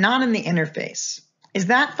internally, but not in the interface? Is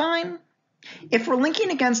that fine? If we're linking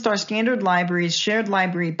against our standard library's shared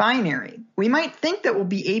library binary, we might think that we'll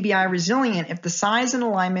be ABI resilient if the size and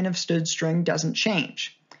alignment of std string doesn't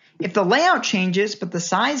change. If the layout changes, but the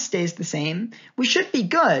size stays the same, we should be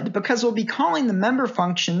good because we'll be calling the member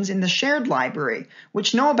functions in the shared library,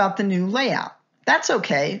 which know about the new layout. That's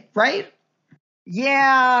okay, right?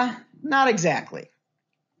 Yeah, not exactly.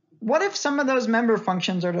 What if some of those member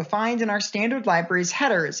functions are defined in our standard library's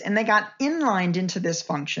headers and they got inlined into this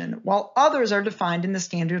function, while others are defined in the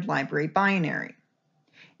standard library binary?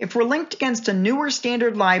 If we're linked against a newer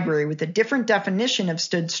standard library with a different definition of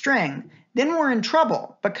std string, then we're in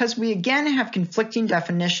trouble because we again have conflicting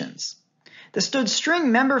definitions. The std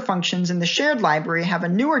string member functions in the shared library have a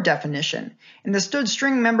newer definition, and the std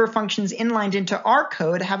string member functions inlined into our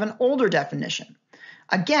code have an older definition.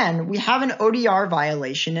 Again, we have an ODR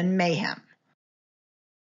violation and mayhem.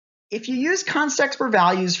 If you use const for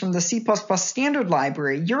values from the C++ standard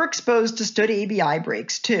library, you're exposed to std ABI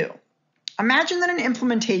breaks too. Imagine that an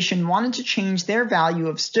implementation wanted to change their value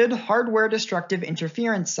of std hardware destructive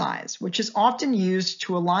interference size, which is often used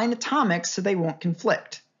to align atomics so they won't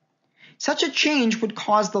conflict. Such a change would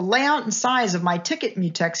cause the layout and size of my ticket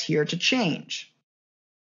mutex here to change.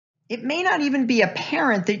 It may not even be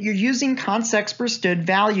apparent that you're using const for std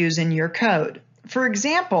values in your code. For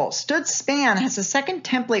example, std span has a second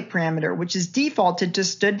template parameter which is defaulted to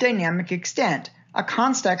std dynamic extent, a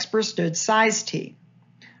const for std size t.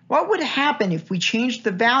 What would happen if we changed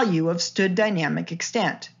the value of std dynamic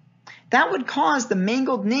extent? That would cause the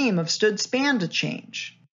mangled name of std span to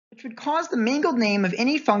change, which would cause the mangled name of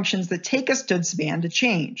any functions that take a std span to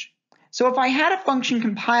change. So if I had a function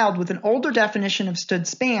compiled with an older definition of std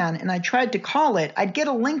span and I tried to call it, I'd get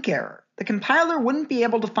a link error. The compiler wouldn't be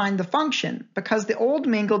able to find the function because the old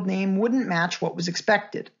mangled name wouldn't match what was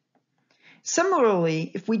expected.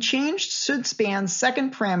 Similarly, if we changed std span's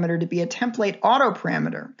second parameter to be a template auto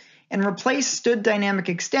parameter and replaced std dynamic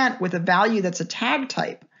extent with a value that's a tag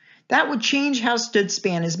type, that would change how std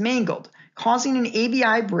span is mangled, causing an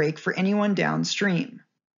ABI break for anyone downstream.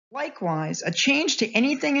 Likewise, a change to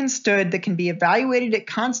anything in std that can be evaluated at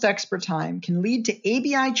const per time can lead to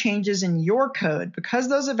ABI changes in your code because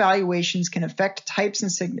those evaluations can affect types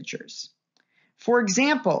and signatures. For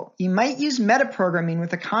example, you might use metaprogramming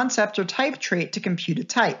with a concept or type trait to compute a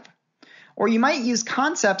type. Or you might use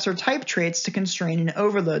concepts or type traits to constrain an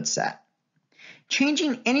overload set.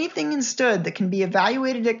 Changing anything in std that can be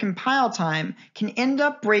evaluated at compile time can end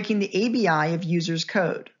up breaking the ABI of users'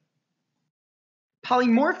 code.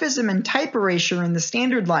 Polymorphism and type erasure in the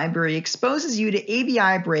standard library exposes you to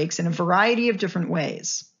ABI breaks in a variety of different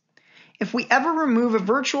ways. If we ever remove a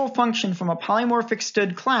virtual function from a polymorphic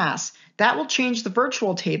std class, that will change the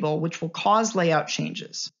virtual table, which will cause layout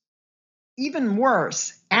changes. Even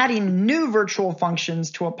worse, adding new virtual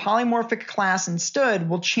functions to a polymorphic class in std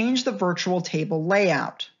will change the virtual table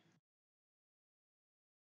layout.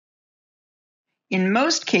 In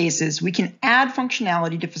most cases, we can add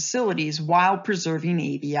functionality to facilities while preserving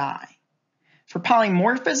ABI. For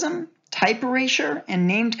polymorphism, type erasure, and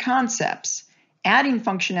named concepts, adding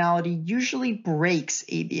functionality usually breaks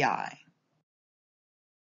ABI.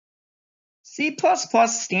 C++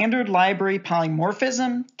 standard library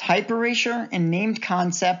polymorphism, type erasure, and named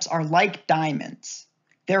concepts are like diamonds.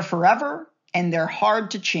 They're forever, and they're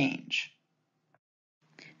hard to change.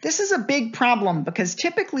 This is a big problem because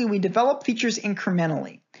typically we develop features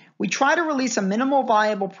incrementally. We try to release a minimal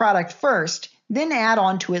viable product first, then add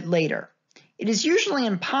on to it later. It is usually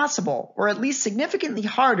impossible, or at least significantly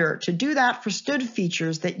harder, to do that for std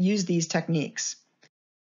features that use these techniques.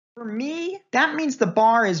 For me, that means the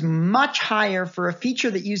bar is much higher for a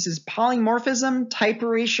feature that uses polymorphism, type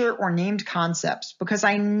erasure, or named concepts, because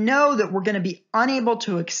I know that we're going to be unable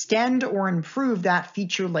to extend or improve that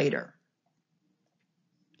feature later.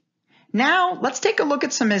 Now, let's take a look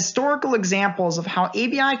at some historical examples of how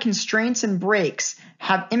ABI constraints and breaks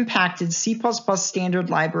have impacted C++ standard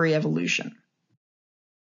library evolution.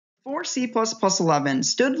 For C++11,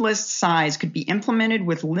 std list size could be implemented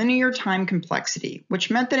with linear time complexity,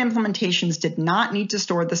 which meant that implementations did not need to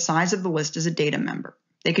store the size of the list as a data member.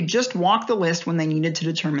 They could just walk the list when they needed to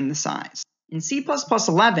determine the size. In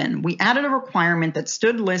C++11, we added a requirement that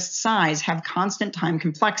std list size have constant time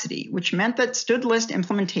complexity, which meant that std list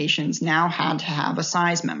implementations now had to have a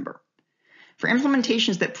size member. For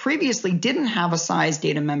implementations that previously didn't have a size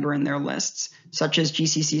data member in their lists, such as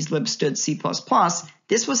GCC's libstd C++,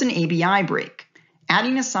 this was an ABI break.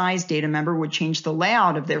 Adding a size data member would change the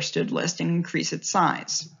layout of their std list and increase its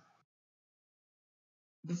size.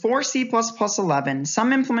 Before C++11,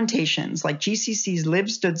 some implementations, like GCC's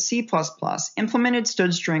libstd C++, implemented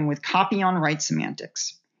stdstring with copy-on-write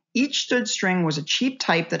semantics. Each stdstring was a cheap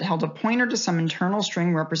type that held a pointer to some internal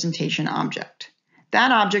string representation object.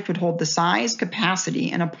 That object would hold the size,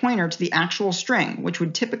 capacity, and a pointer to the actual string, which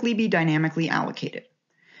would typically be dynamically allocated.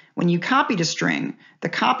 When you copied a string, the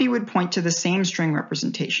copy would point to the same string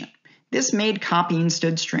representation. This made copying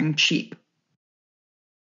stdstring cheap.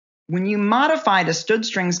 When you modified a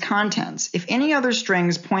stdstring's contents, if any other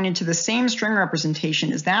strings pointed to the same string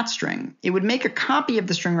representation as that string, it would make a copy of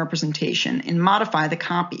the string representation and modify the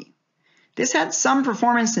copy. This had some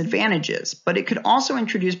performance advantages, but it could also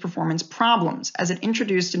introduce performance problems as it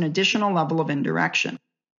introduced an additional level of indirection.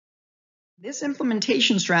 This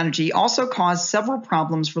implementation strategy also caused several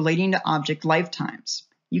problems relating to object lifetimes.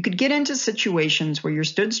 You could get into situations where your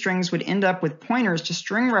stdstrings would end up with pointers to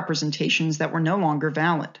string representations that were no longer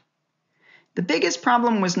valid. The biggest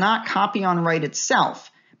problem was not copy-on-write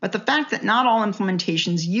itself, but the fact that not all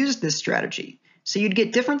implementations used this strategy. So you'd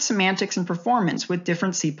get different semantics and performance with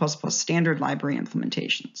different C++ standard library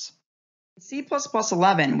implementations. In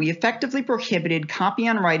C++11, we effectively prohibited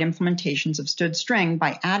copy-on-write implementations of stdstring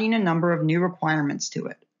by adding a number of new requirements to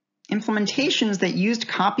it. Implementations that used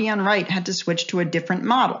copy-on-write had to switch to a different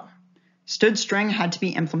model. Stdstring had to be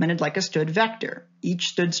implemented like a std vector.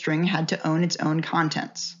 Each stdstring had to own its own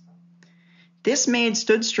contents. This made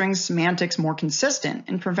stdstring semantics more consistent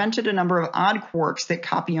and prevented a number of odd quirks that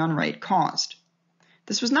copy-on-write caused.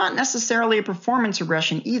 This was not necessarily a performance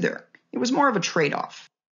regression either. It was more of a trade-off.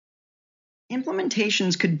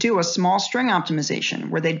 Implementations could do a small string optimization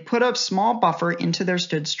where they'd put a small buffer into their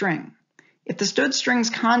stdstring. If the stdstring's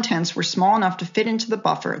contents were small enough to fit into the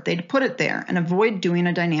buffer, they'd put it there and avoid doing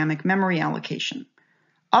a dynamic memory allocation.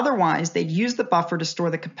 Otherwise, they'd use the buffer to store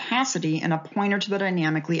the capacity and a pointer to the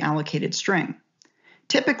dynamically allocated string.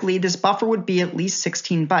 Typically, this buffer would be at least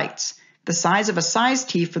 16 bytes, the size of a size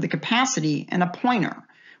t for the capacity, and a pointer,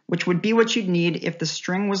 which would be what you'd need if the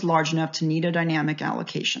string was large enough to need a dynamic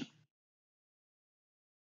allocation.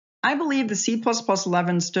 I believe the C++11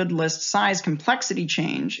 std list size complexity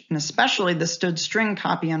change, and especially the stdstring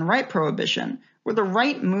copy-on-write prohibition, were the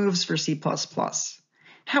right moves for C++.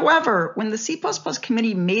 However, when the C++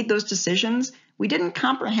 committee made those decisions, we didn't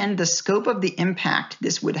comprehend the scope of the impact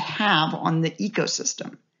this would have on the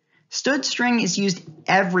ecosystem. Stdstring is used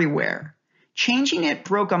everywhere. Changing it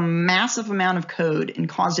broke a massive amount of code and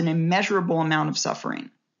caused an immeasurable amount of suffering.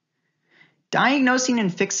 Diagnosing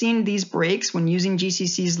and fixing these breaks when using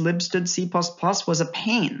GCC's libstd C++ was a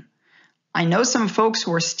pain. I know some folks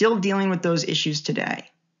who are still dealing with those issues today.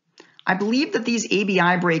 I believe that these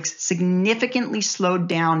ABI breaks significantly slowed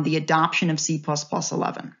down the adoption of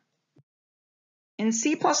C++11. In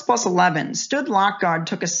C++11, std lockguard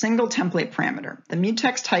took a single template parameter, the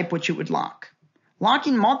mutex type which it would lock.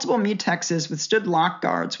 Locking multiple mutexes with std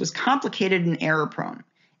lockguards was complicated and error-prone.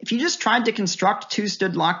 If you just tried to construct two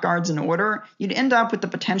std lockguards in order, you'd end up with the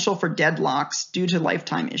potential for deadlocks due to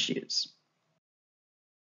lifetime issues.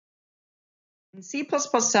 In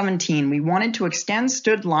C++17, we wanted to extend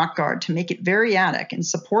std lockguard to make it variadic and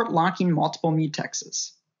support locking multiple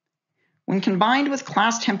mutexes. When combined with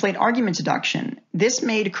class template argument deduction, this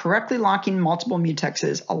made correctly locking multiple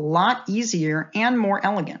mutexes a lot easier and more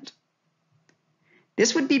elegant.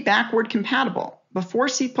 This would be backward compatible. Before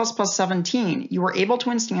C++17, you were able to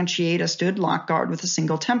instantiate a std lockguard with a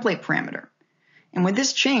single template parameter. And with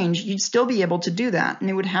this change, you'd still be able to do that, and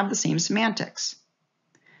it would have the same semantics.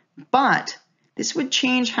 But This would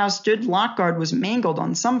change how std lockguard was mangled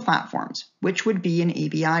on some platforms, which would be an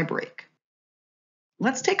ABI break.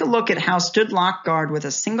 Let's take a look at how std lockguard with a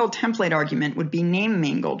single template argument would be name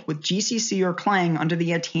mangled with GCC or Clang under the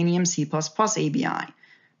Atanium C++ ABI,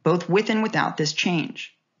 both with and without this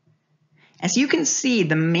change. As you can see,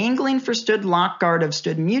 the mangling for std lockguard of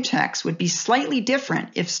std mutex would be slightly different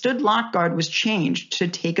if std lockguard was changed to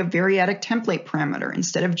take a variadic template parameter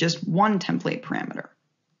instead of just one template parameter.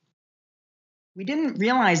 We didn't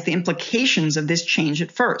realize the implications of this change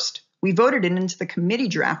at first. We voted it into the committee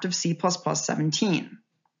draft of C++17.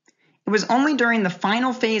 It was only during the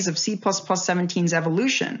final phase of C++17's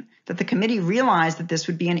evolution that the committee realized that this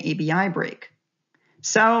would be an ABI break.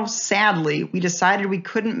 So, sadly, we decided we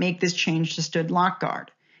couldn't make this change to std lockguard.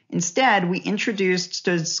 Instead, we introduced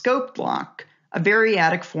std scoped lock, a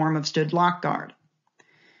variadic form of std lockguard.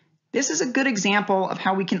 This is a good example of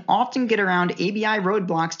how we can often get around ABI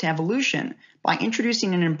roadblocks to evolution by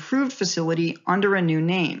introducing an improved facility under a new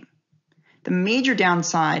name. The major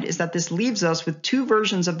downside is that this leaves us with two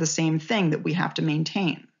versions of the same thing that we have to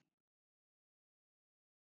maintain.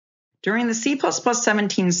 During the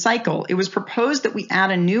C++17 cycle, it was proposed that we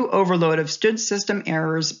add a new overload of std system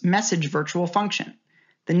errors message virtual function.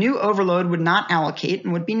 The new overload would not allocate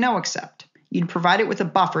and would be no accept. You'd provide it with a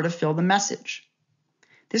buffer to fill the message.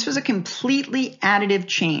 This was a completely additive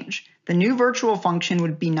change. The new virtual function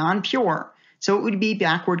would be non-pure, so it would be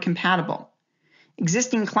backward compatible.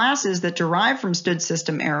 Existing classes that derive from std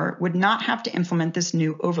system error would not have to implement this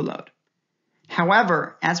new overload.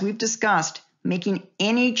 However, as we've discussed, making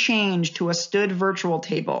any change to a std virtual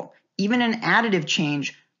table, even an additive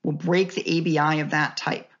change, will break the ABI of that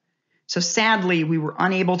type. So sadly, we were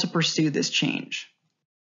unable to pursue this change.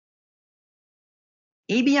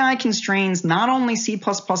 ABI constrains not only C++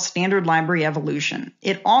 standard library evolution,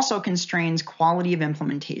 it also constrains quality of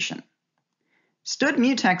implementation. Std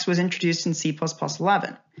mutex was introduced in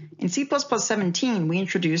C++11. In C++17, we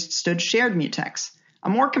introduced std shared mutex, a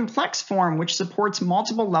more complex form which supports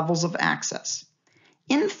multiple levels of access.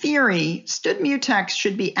 In theory, std mutex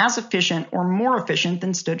should be as efficient or more efficient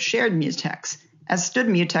than std shared mutex, as std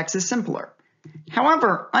mutex is simpler.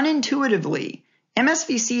 However, unintuitively,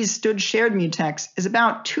 MSVC's std shared mutex is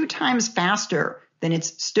about 2 times faster than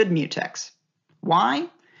its std mutex. Why?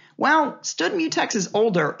 Well, std mutex is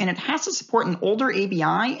older and it has to support an older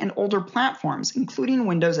ABI and older platforms, including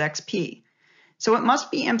Windows XP. So it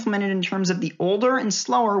must be implemented in terms of the older and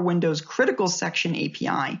slower Windows Critical Section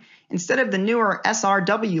API instead of the newer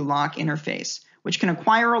SRW lock interface, which can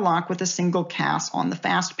acquire a lock with a single CAS on the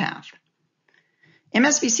fast path.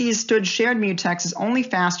 MSVC's std shared mutex is only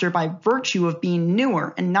faster by virtue of being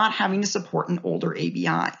newer and not having to support an older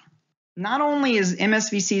ABI. Not only is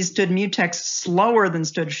MSVC's std mutex slower than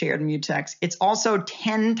std shared mutex, it's also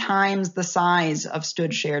 10 times the size of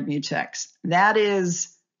std shared mutex. That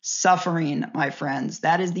is suffering, my friends.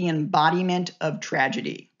 That is the embodiment of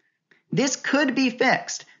tragedy. This could be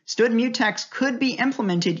fixed. Std mutex could be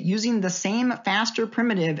implemented using the same faster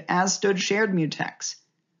primitive as std shared mutex,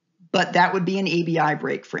 but that would be an ABI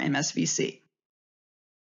break for MSVC.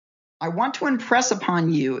 I want to impress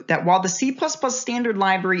upon you that while the C++ standard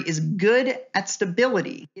library is good at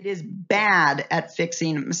stability, it is bad at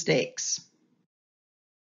fixing mistakes.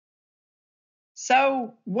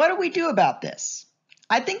 So, what do we do about this?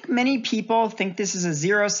 I think many people think this is a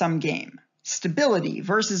zero-sum game. Stability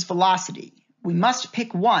versus velocity. We must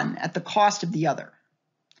pick one at the cost of the other.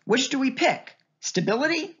 Which do we pick?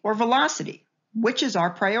 Stability or velocity? Which is our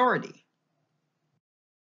priority?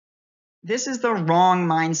 This is the wrong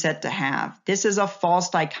mindset to have. This is a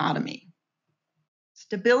false dichotomy.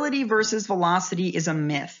 Stability versus velocity is a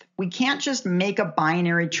myth. We can't just make a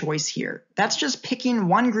binary choice here. That's just picking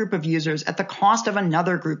one group of users at the cost of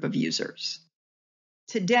another group of users.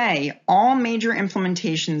 Today, all major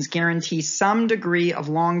implementations guarantee some degree of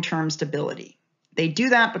long-term stability. They do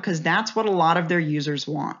that because that's what a lot of their users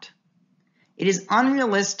want. It is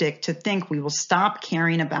unrealistic to think we will stop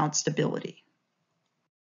caring about stability.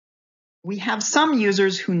 We have some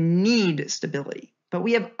users who need stability, but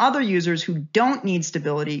we have other users who don't need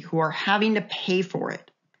stability who are having to pay for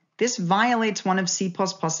it. This violates one of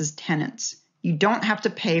C++'s tenets. You don't have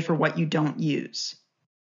to pay for what you don't use.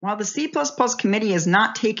 While the C++ committee has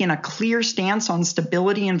not taken a clear stance on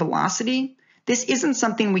stability and velocity, this isn't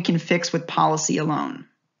something we can fix with policy alone.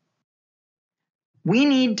 We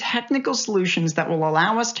need technical solutions that will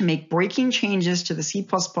allow us to make breaking changes to the C++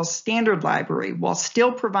 standard library while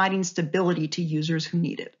still providing stability to users who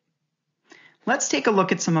need it. Let's take a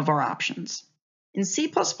look at some of our options. In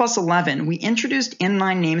C++11, we introduced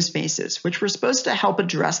inline namespaces, which were supposed to help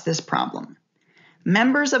address this problem.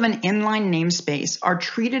 Members of an inline namespace are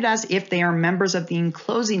treated as if they are members of the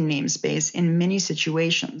enclosing namespace in many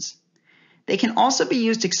situations. They can also be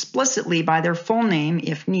used explicitly by their full name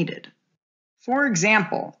if needed. For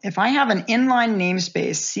example, if I have an inline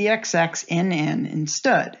namespace CXXNN in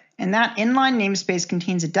stud, and that inline namespace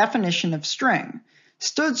contains a definition of string,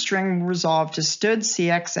 stud string will resolve to stud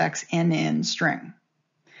CXXNN string.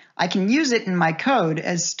 I can use it in my code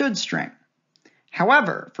as stud string.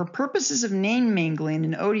 However, for purposes of name mangling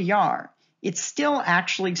in ODR, it's still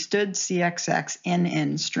actually stud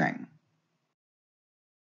CXXNN string.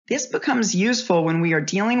 This becomes useful when we are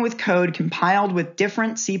dealing with code compiled with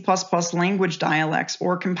different C++ language dialects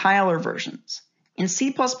or compiler versions. In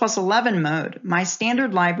C++11 mode, my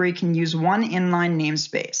standard library can use one inline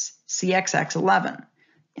namespace, CXX11.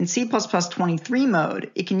 In C++23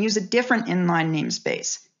 mode, it can use a different inline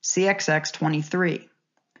namespace, CXX23.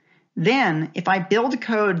 Then, if I build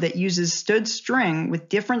code that uses stud string with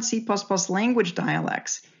different C++ language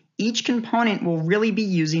dialects, each component will really be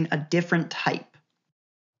using a different type.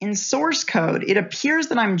 In source code, it appears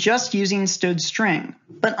that I'm just using stud string,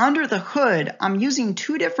 but under the hood, I'm using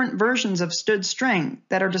two different versions of stud string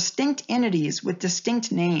that are distinct entities with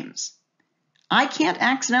distinct names. I can't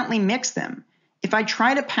accidentally mix them. If I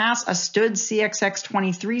try to pass a stud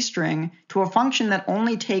CXX23 string to a function that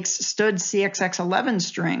only takes stud CXX11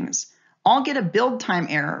 strings, I'll get a build time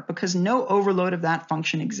error because no overload of that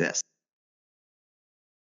function exists.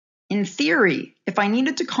 In theory, if I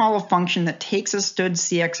needed to call a function that takes a stud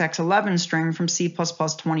CXX11 string from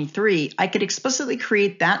C++23, I could explicitly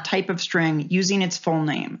create that type of string using its full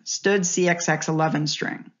name, stud CXX11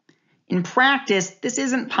 string. In practice, this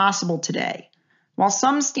isn't possible today. While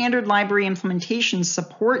some standard library implementations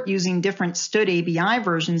support using different stud ABI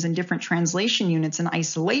versions and different translation units in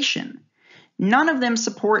isolation, none of them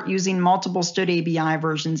support using multiple stud ABI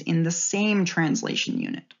versions in the same translation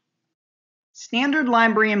unit. Standard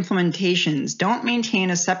library implementations don't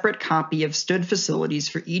maintain a separate copy of stud facilities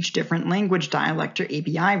for each different language dialect or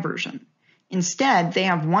ABI version. Instead, they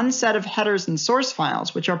have one set of headers and source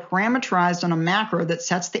files which are parameterized on a macro that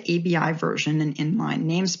sets the ABI version and inline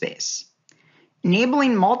namespace.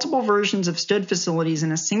 Enabling multiple versions of stud facilities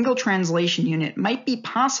in a single translation unit might be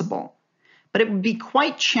possible, but it would be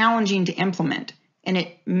quite challenging to implement, and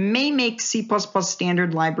it may make C++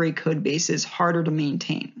 standard library code bases harder to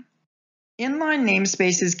maintain. Inline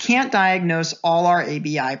namespaces can't diagnose all our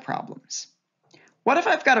ABI problems. What if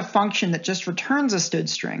I've got a function that just returns a stud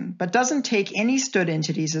string, but doesn't take any stud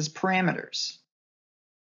entities as parameters?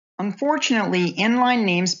 Unfortunately, inline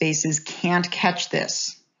namespaces can't catch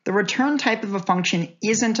this. The return type of a function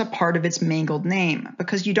isn't a part of its mangled name,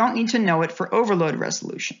 because you don't need to know it for overload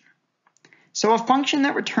resolution. So a function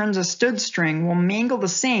that returns a stud string will mangle the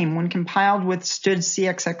same when compiled with stud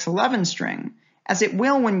CXX11 string, as it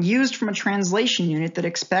will when used from a translation unit that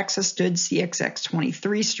expects a stud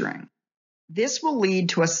CXX23 string. This will lead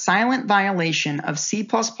to a silent violation of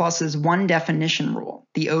C++'s one definition rule,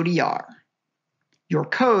 the ODR. Your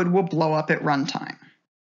code will blow up at runtime.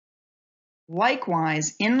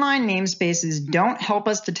 Likewise, inline namespaces don't help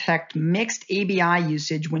us detect mixed ABI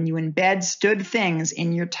usage when you embed stud things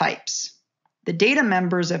in your types. The data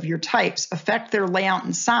members of your types affect their layout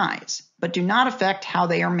and size, but do not affect how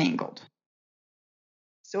they are mangled.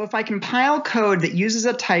 So if I compile code that uses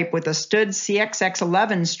a type with a stud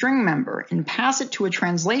CXX11 string member and pass it to a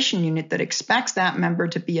translation unit that expects that member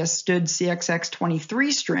to be a stud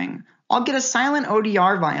CXX23 string, I'll get a silent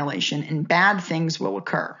ODR violation and bad things will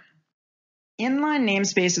occur. Inline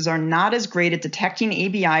namespaces are not as great at detecting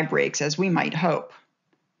ABI breaks as we might hope.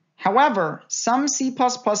 However, some C++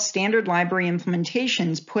 standard library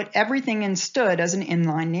implementations put everything in stud as an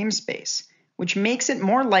inline namespace, which makes it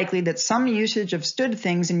more likely that some usage of stud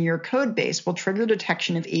things in your code base will trigger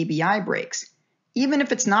detection of ABI breaks, even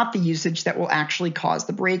if it's not the usage that will actually cause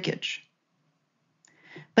the breakage.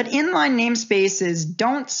 But inline namespaces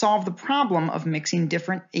don't solve the problem of mixing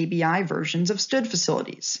different ABI versions of stud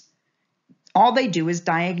facilities. All they do is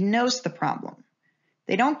diagnose the problem.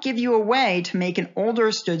 They don't give you a way to make an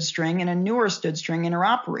older stud string and a newer stud string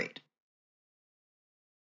interoperate.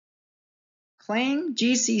 Clang,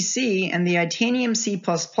 GCC, and the Itanium C++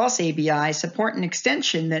 ABI support an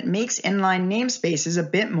extension that makes inline namespaces a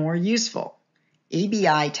bit more useful: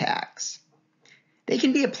 ABI tags. They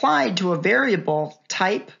can be applied to a variable,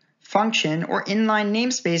 type, function, or inline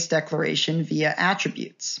namespace declaration via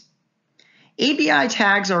attributes. ABI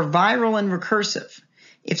tags are viral and recursive.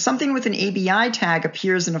 If something with an ABI tag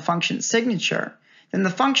appears in a function's signature, then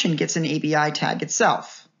the function gets an ABI tag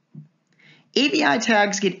itself. ABI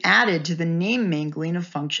tags get added to the name mangling of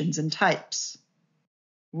functions and types.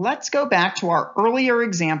 Let's go back to our earlier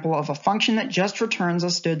example of a function that just returns a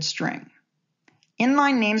std string.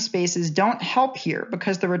 Inline namespaces don't help here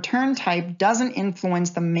because the return type doesn't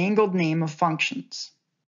influence the mangled name of functions.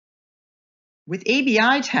 With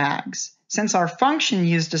ABI tags, since our function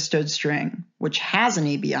used a std string, which has an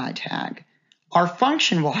ABI tag, our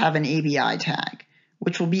function will have an ABI tag,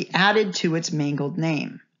 which will be added to its mangled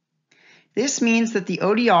name. This means that the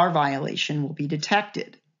ODR violation will be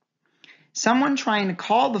detected. Someone trying to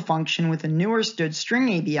call the function with a newer std string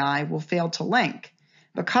ABI will fail to link,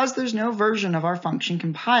 because there's no version of our function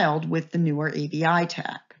compiled with the newer ABI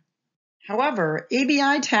tag. However,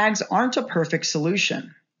 ABI tags aren't a perfect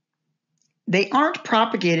solution. They aren't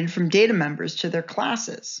propagated from data members to their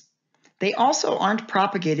classes. They also aren't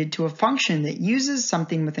propagated to a function that uses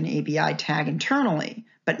something with an ABI tag internally,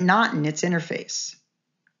 but not in its interface.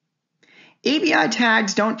 ABI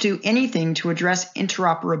tags don't do anything to address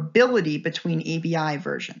interoperability between ABI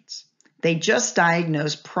versions. They just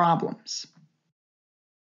diagnose problems.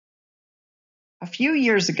 A few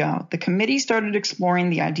years ago, the committee started exploring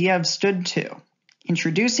the idea of std2,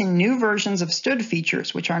 introducing new versions of std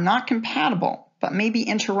features which are not compatible but may be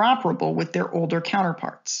interoperable with their older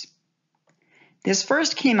counterparts. This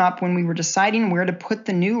first came up when we were deciding where to put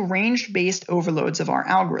the new range-based overloads of our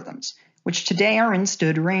algorithms, which today are in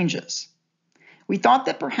std ranges. We thought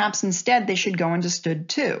that perhaps instead they should go into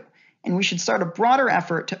std2, and we should start a broader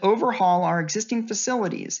effort to overhaul our existing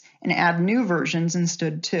facilities and add new versions in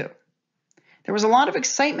std2. There was a lot of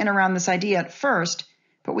excitement around this idea at first,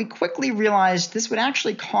 but we quickly realized this would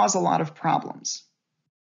actually cause a lot of problems.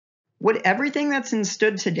 Would everything that's in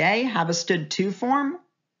std today have a std2 form?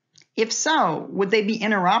 If so, would they be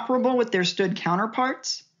interoperable with their std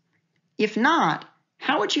counterparts? If not,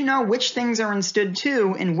 how would you know which things are in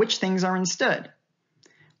std2 and which things are in std?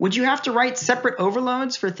 Would you have to write separate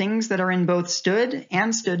overloads for things that are in both std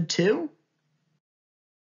and std2?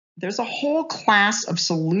 There's a whole class of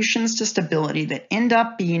solutions to stability that end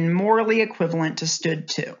up being morally equivalent to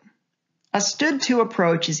std2. A std2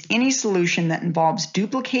 approach is any solution that involves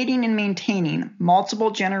duplicating and maintaining multiple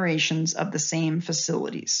generations of the same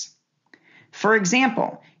facilities. For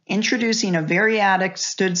example, introducing a variadic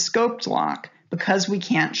std scoped lock because we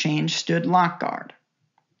can't change std lockguard.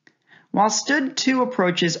 While std2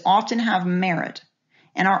 approaches often have merit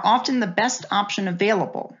and are often the best option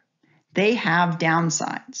available, they have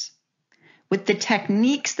downsides. With the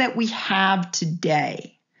techniques that we have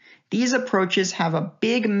today, these approaches have a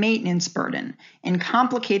big maintenance burden and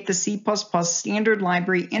complicate the C++ standard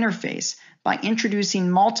library interface by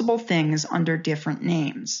introducing multiple things under different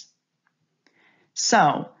names.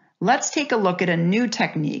 So, let's take a look at a new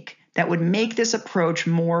technique that would make this approach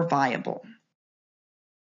more viable.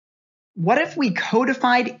 What if we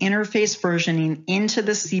codified interface versioning into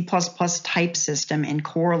the C++ type system in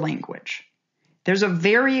core language? There's a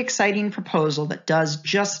very exciting proposal that does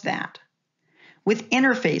just that. With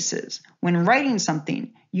interfaces, when writing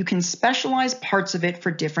something, you can specialize parts of it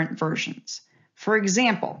for different versions. For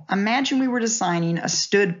example, imagine we were designing a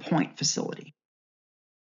std point facility.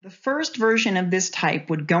 The first version of this type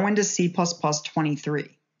would go into C++23.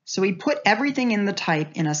 So we put everything in the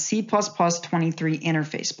type in a C++23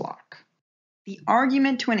 interface block. The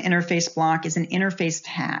argument to an interface block is an interface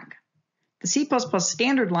tag. The C++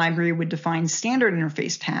 standard library would define standard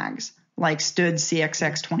interface tags, like std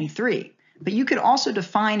cxx23, but you could also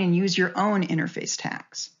define and use your own interface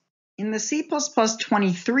tags. In the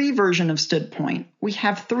C++23 version of stdpoint, we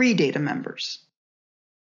have 3 data members.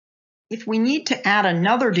 If we need to add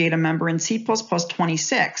another data member in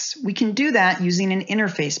C++26, we can do that using an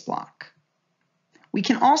interface block. We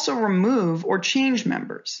can also remove or change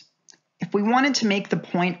members. If we wanted to make the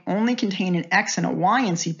point only contain an x and a y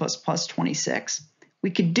in C++26,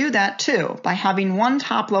 we could do that too by having one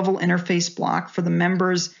top-level interface block for the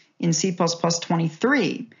members in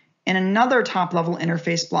C++23 and another top-level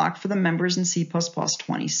interface block for the members in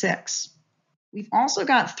C++26. We've also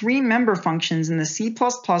got 3 member functions in the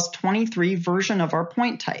C++23 version of our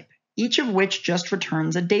point type, each of which just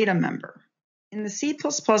returns a data member. In the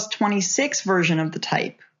C++26 version of the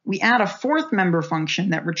type, we add a 4th member function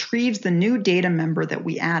that retrieves the new data member that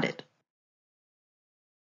we added.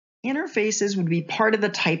 Interfaces would be part of the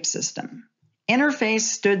type system.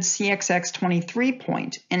 Interface std cxx23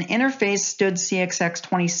 point and interface std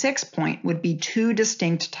cxx26 point would be 2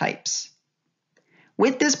 distinct types.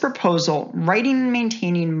 With this proposal, writing and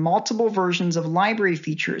maintaining multiple versions of library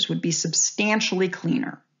features would be substantially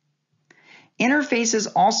cleaner. Interfaces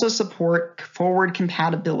also support forward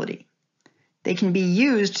compatibility. They can be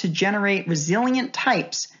used to generate resilient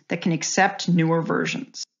types that can accept newer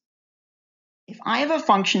versions. If I have a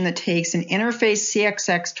function that takes an interface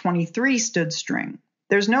CXX23 std string,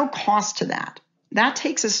 there's no cost to that. That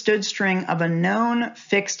takes a std string of a known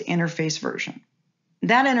fixed interface version.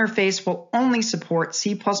 That interface will only support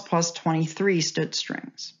C++23 std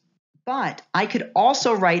strings. But I could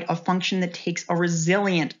also write a function that takes a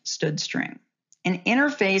resilient std string. An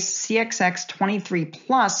interface CXX23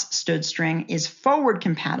 plus std string is forward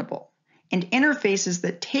compatible, and interfaces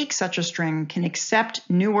that take such a string can accept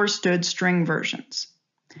newer std string versions.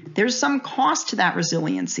 There's some cost to that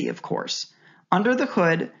resiliency, of course. Under the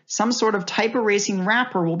hood, some sort of type erasing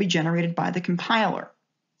wrapper will be generated by the compiler.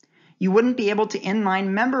 You wouldn't be able to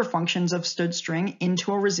inline member functions of std string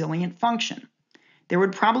into a resilient function. There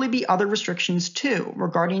would probably be other restrictions too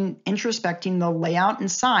regarding introspecting the layout and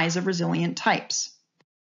size of resilient types.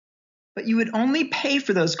 But you would only pay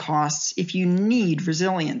for those costs if you need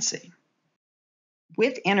resiliency.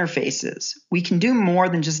 With interfaces, we can do more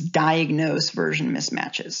than just diagnose version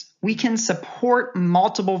mismatches. We can support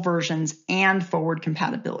multiple versions and forward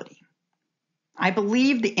compatibility. I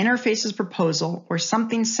believe the interfaces proposal, or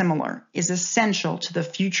something similar, is essential to the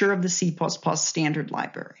future of the C++ standard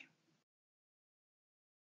library.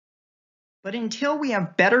 But until we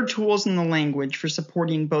have better tools in the language for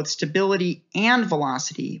supporting both stability and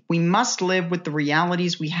velocity, we must live with the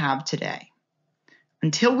realities we have today.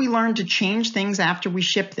 Until we learn to change things after we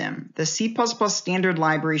ship them, the C++ standard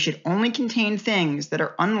library should only contain things that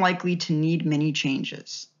are unlikely to need many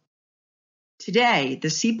changes. Today, the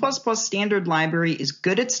C++ standard library is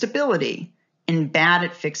good at stability and bad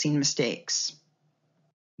at fixing mistakes.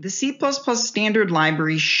 The C++ standard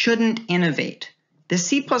library shouldn't innovate. The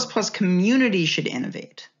C++ community should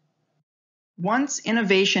innovate. Once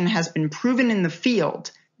innovation has been proven in the field,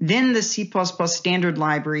 then the C++ standard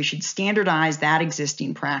library should standardize that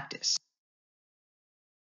existing practice.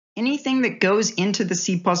 Anything that goes into the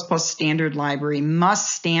C++ standard library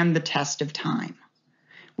must stand the test of time.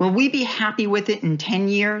 Will we be happy with it in 10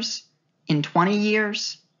 years? In 20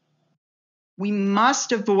 years? We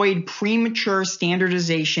must avoid premature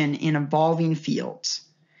standardization in evolving fields.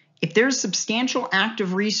 If there's substantial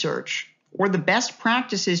active research, or the best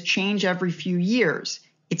practices change every few years,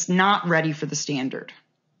 it's not ready for the standard.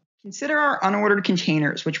 Consider our unordered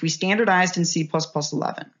containers, which we standardized in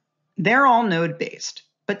C++11. They're all node-based,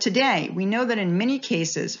 but today we know that in many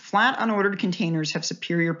cases, flat unordered containers have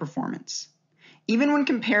superior performance. Even when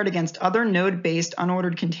compared against other node-based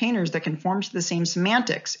unordered containers that conform to the same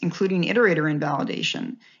semantics, including iterator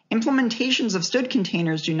invalidation, implementations of std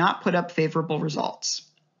containers do not put up favorable results.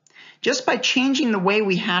 Just by changing the way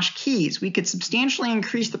we hash keys, we could substantially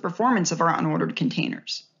increase the performance of our unordered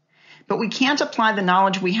containers. But we can't apply the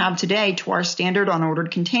knowledge we have today to our standard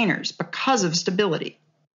unordered containers because of stability.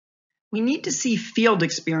 We need to see field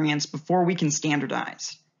experience before we can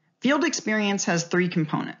standardize. Field experience has three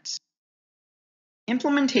components.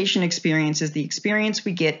 Implementation experience is the experience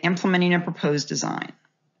we get implementing a proposed design.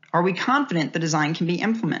 Are we confident the design can be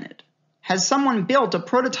implemented? Has someone built a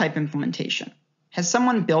prototype implementation? Has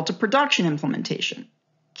someone built a production implementation?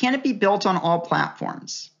 Can it be built on all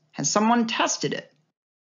platforms? Has someone tested it?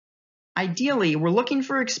 Ideally, we're looking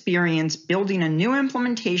for experience building a new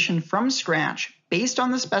implementation from scratch based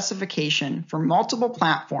on the specification for multiple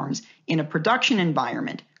platforms in a production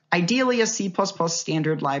environment, ideally a C++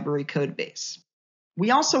 standard library codebase.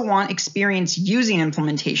 We also want experience using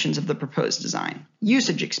implementations of the proposed design,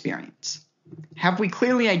 usage experience. Have we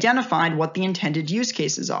clearly identified what the intended use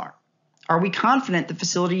cases are? Are we confident the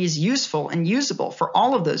facility is useful and usable for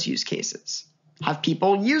all of those use cases? Have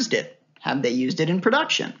people used it? Have they used it in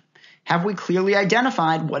production? Have we clearly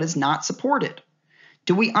identified what is not supported?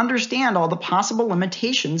 Do we understand all the possible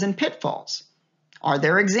limitations and pitfalls? Are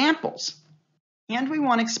there examples? And we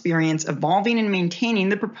want experience evolving and maintaining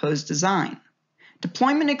the proposed design.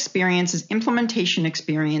 Deployment experience is implementation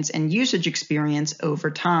experience and usage experience over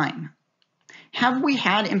time. Have we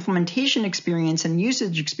had implementation experience and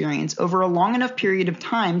usage experience over a long enough period of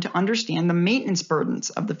time to understand the maintenance burdens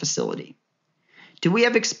of the facility? Do we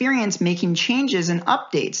have experience making changes and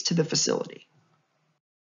updates to the facility?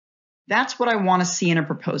 That's what I want to see in a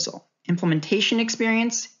proposal: implementation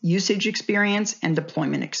experience, usage experience, and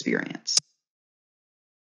deployment experience.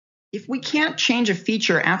 If we can't change a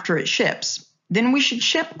feature after it ships, then we should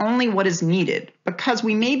ship only what is needed because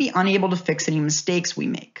we may be unable to fix any mistakes we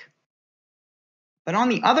make. But on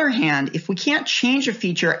the other hand, if we can't change a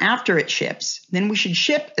feature after it ships, then we should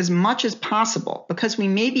ship as much as possible because we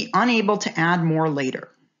may be unable to add more later.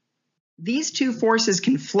 These two forces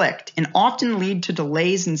conflict and often lead to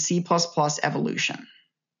delays in C++ evolution.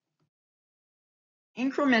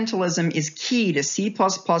 Incrementalism is key to C++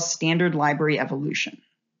 standard library evolution.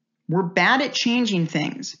 We're bad at changing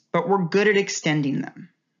things, but we're good at extending them.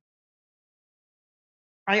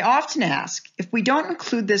 I often ask, if we don't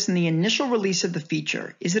include this in the initial release of the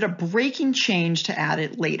feature, is it a breaking change to add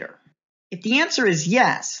it later? If the answer is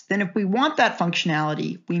yes, then if we want that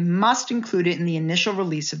functionality, we must include it in the initial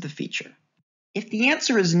release of the feature. If the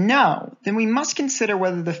answer is no, then we must consider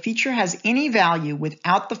whether the feature has any value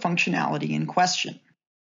without the functionality in question.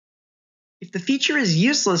 If the feature is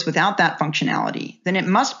useless without that functionality, then it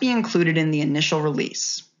must be included in the initial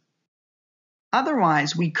release.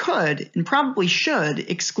 Otherwise, we could, and probably should,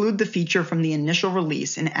 exclude the feature from the initial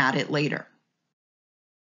release and add it later.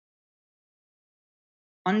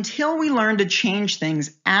 Until we learn to change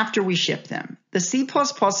things after we ship them, the C++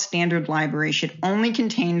 standard library should only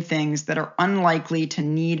contain things that are unlikely to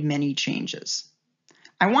need many changes.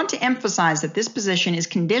 I want to emphasize that this position is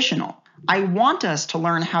conditional. I want us to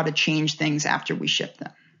learn how to change things after we ship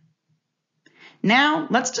them. Now,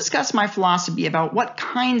 let's discuss my philosophy about what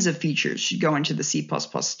kinds of features should go into the C++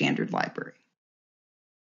 standard library.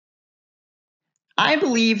 I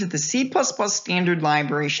believe that the C++ standard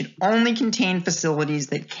library should only contain facilities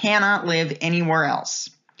that cannot live anywhere else,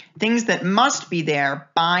 things that must be there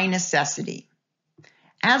by necessity.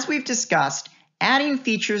 As we've discussed, adding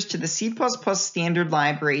features to the C++ standard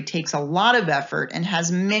library takes a lot of effort and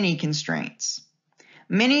has many constraints.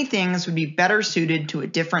 Many things would be better suited to a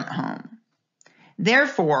different home.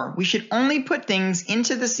 Therefore, we should only put things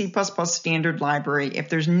into the C++ standard library if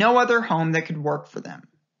there's no other home that could work for them.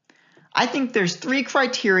 I think there's 3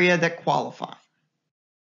 criteria that qualify.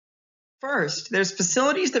 First, there's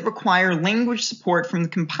facilities that require language support from the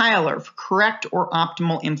compiler for correct or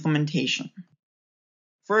optimal implementation.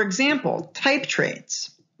 For example, type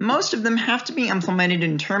traits. Most of them have to be implemented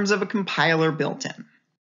in terms of a compiler built-in.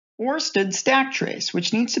 Or std stack trace,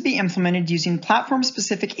 which needs to be implemented using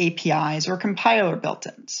platform-specific APIs or compiler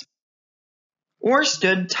built-ins. Or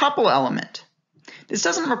std tuple element. This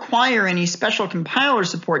doesn't require any special compiler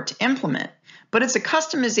support to implement, but it's a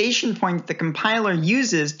customization point the compiler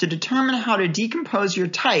uses to determine how to decompose your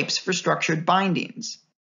types for structured bindings.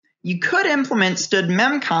 You could implement std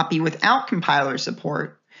memcopy without compiler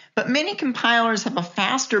support, but many compilers have a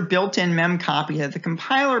faster built-in memcopy that the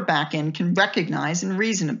compiler backend can recognize and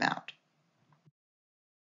reason about.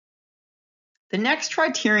 The next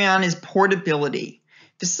criterion is portability.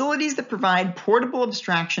 Facilities that provide portable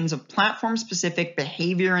abstractions of platform-specific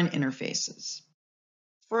behavior and interfaces.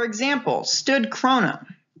 For example, std chrono.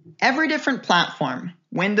 Every different platform,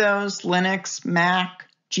 Windows, Linux, Mac,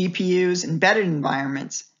 GPUs, embedded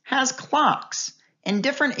environments, has clocks and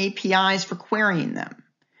different APIs for querying them.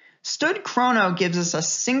 Std chrono gives us a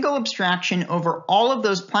single abstraction over all of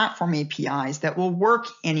those platform APIs that will work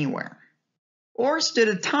anywhere. Or std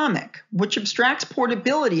atomic, which abstracts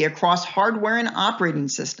portability across hardware and operating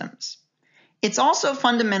systems. It's also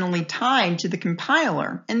fundamentally tied to the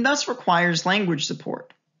compiler and thus requires language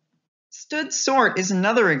support. Std sort is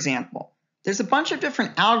another example. There's a bunch of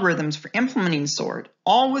different algorithms for implementing sort,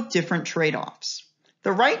 all with different trade-offs.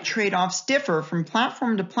 The right trade-offs differ from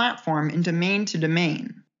platform to platform and domain to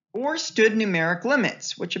domain. Or std numeric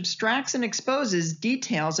limits, which abstracts and exposes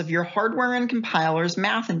details of your hardware and compiler's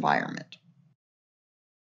math environment.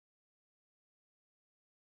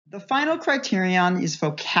 The final criterion is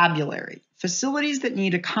vocabulary, facilities that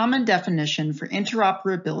need a common definition for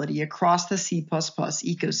interoperability across the C++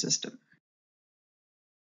 ecosystem.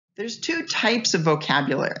 There's 2 types of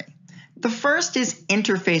vocabulary. The first is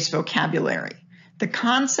interface vocabulary, the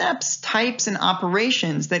concepts, types, and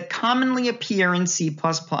operations that commonly appear in C++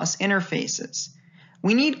 interfaces.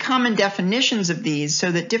 We need common definitions of these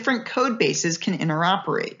so that different code bases can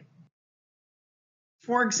interoperate.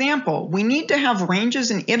 For example, we need to have ranges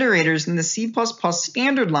and iterators in the C++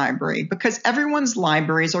 standard library because everyone's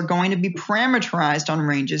libraries are going to be parameterized on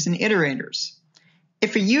ranges and iterators.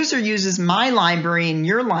 If a user uses my library and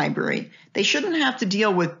your library, they shouldn't have to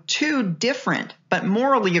deal with 2 different but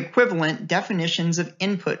morally equivalent definitions of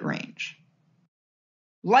input range.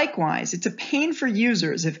 Likewise, it's a pain for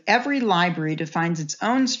users if every library defines its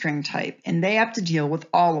own string type and they have to deal with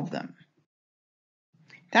all of them.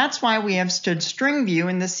 That's why we have std stringview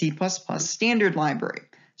in the C++ standard library,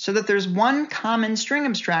 so that there's one common string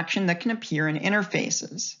abstraction that can appear in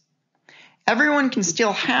interfaces. Everyone can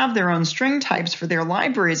still have their own string types for their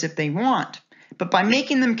libraries if they want, but by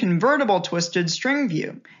making them convertible to a std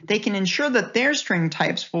stringview, they can ensure that their string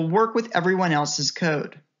types will work with everyone else's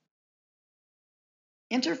code.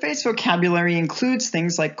 Interface vocabulary includes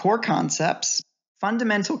things like core concepts,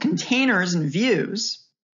 fundamental containers and views,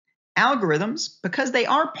 algorithms, because they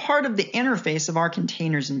are part of the interface of our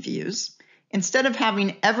containers and views, Instead of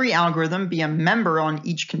having every algorithm be a member on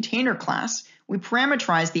each container class, we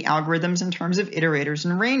parameterize the algorithms in terms of iterators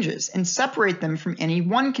and ranges and separate them from any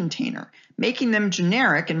one container, making them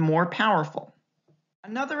generic and more powerful.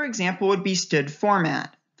 Another example would be std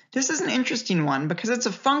format. This is an interesting one because it's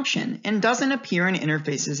a function and doesn't appear in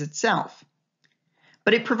interfaces itself.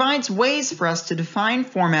 But it provides ways for us to define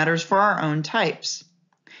formatters for our own types.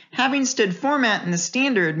 Having std format in the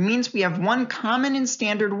standard means we have one common and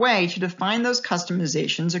standard way to define those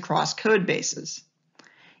customizations across code bases.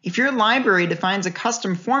 If your library defines a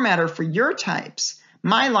custom formatter for your types,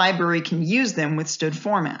 my library can use them with std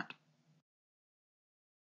format.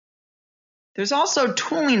 There's also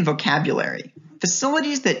tooling vocabulary,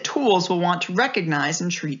 facilities that tools will want to recognize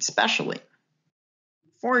and treat specially.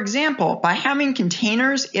 For example, by having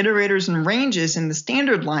containers, iterators, and ranges in the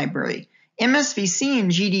standard library, MSVC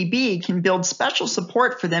and GDB can build special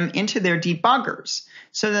support for them into their debuggers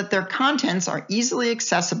so that their contents are easily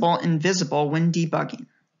accessible and visible when debugging.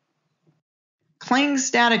 Kling's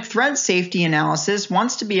static thread safety analysis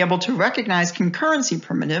wants to be able to recognize concurrency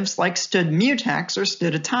primitives like std mutex or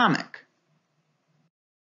std atomic.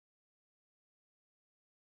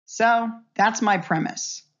 So that's my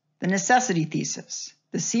premise, the necessity thesis.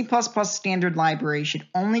 The C++ standard library should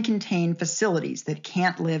only contain facilities that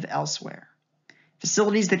can't live elsewhere.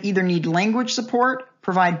 Facilities that either need language support,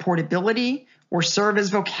 provide portability, or serve as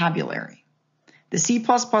vocabulary. The C++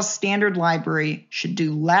 standard library should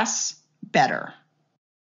do less better.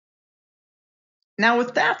 Now,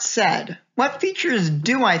 with that said, what features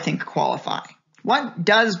do I think qualify? What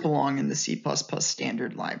does belong in the C++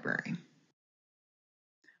 standard library?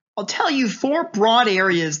 I'll tell you 4 broad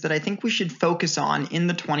areas that I think we should focus on in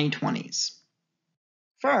the 2020s.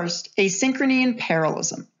 First, asynchrony and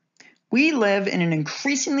parallelism. We live in an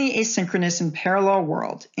increasingly asynchronous and parallel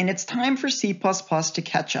world, and it's time for C++ to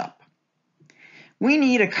catch up. We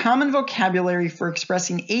need a common vocabulary for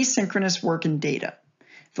expressing asynchronous work and data,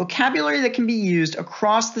 vocabulary that can be used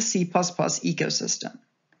across the C++ ecosystem.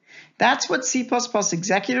 That's what C++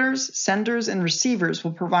 executors, senders, and receivers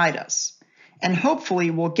will provide us, and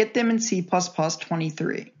hopefully we'll get them in C++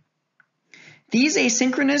 23. These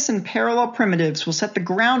asynchronous and parallel primitives will set the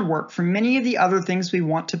groundwork for many of the other things we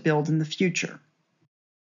want to build in the future.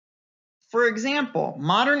 For example,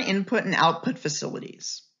 modern input and output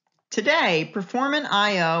facilities. Today, performant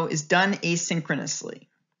I/O is done asynchronously.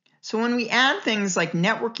 So when we add things like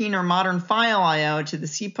networking or modern file I/O to the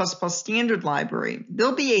C++ standard library,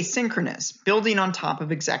 they'll be asynchronous, building on top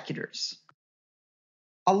of executors.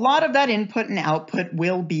 A lot of that input and output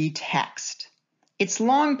will be text. It's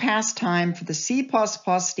long past time for the C++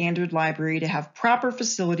 standard library to have proper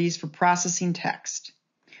facilities for processing text.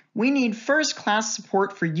 We need first-class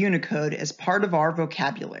support for Unicode as part of our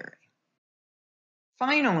vocabulary.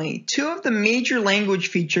 Finally, 2 of the major language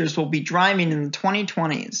features we'll be driving in the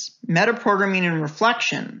 2020s, metaprogramming and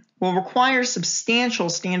reflection, will require substantial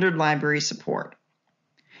standard library support.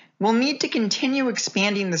 We'll need to continue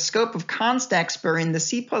expanding the scope of constexpr in the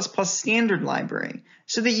C++ standard library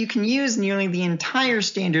so that you can use nearly the entire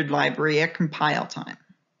standard library at compile time.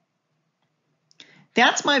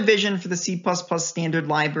 That's my vision for the C++ standard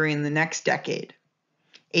library in the next decade.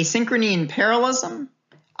 Asynchrony and parallelism,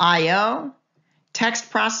 I/O,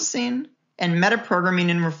 text processing, and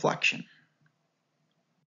metaprogramming and reflection.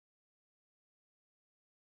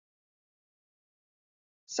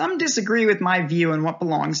 Some disagree with my view on what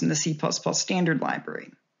belongs in the C++ standard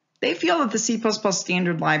library. They feel that the C++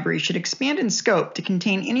 standard library should expand in scope to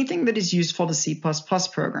contain anything that is useful to C++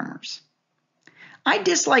 programmers. I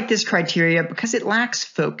dislike this criteria because it lacks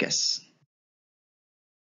focus.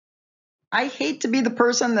 I hate to be the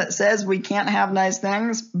person that says we can't have nice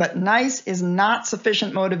things, but nice is not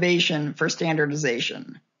sufficient motivation for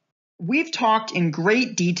standardization. We've talked in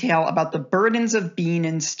great detail about the burdens of being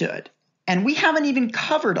in std. And we haven't even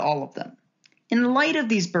covered all of them. In light of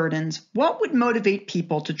these burdens, what would motivate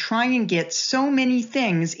people to try and get so many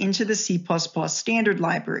things into the C++ standard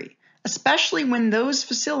library, especially when those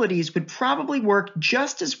facilities would probably work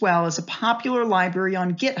just as well as a popular library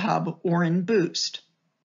on GitHub or in Boost?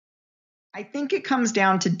 I think it comes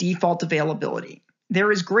down to default availability.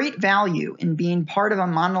 There is great value in being part of a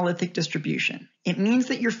monolithic distribution. It means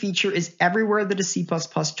that your feature is everywhere that a C++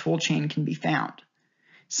 toolchain can be found.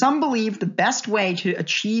 Some believe the best way to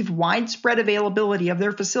achieve widespread availability of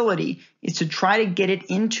their facility is to try to get it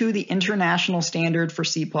into the international standard for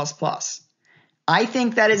C++. I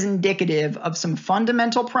think that is indicative of some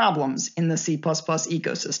fundamental problems in the C++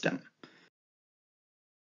 ecosystem.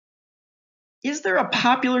 Is there a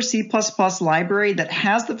popular C++ library that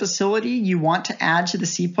has the facility you want to add to the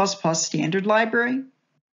C++ standard library?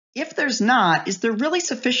 If there's not, is there really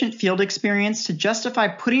sufficient field experience to justify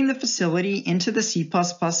putting the facility into the C++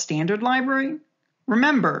 standard library?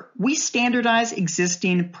 Remember, we standardize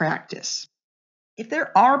existing practice. If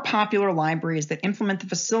there are popular libraries that implement the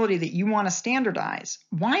facility that you want to standardize,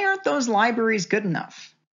 why aren't those libraries good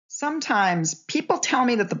enough? Sometimes people tell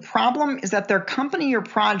me that the problem is that their company or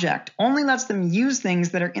project only lets them use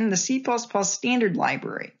things that are in the C++ standard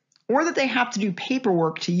library, or that they have to do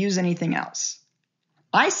paperwork to use anything else.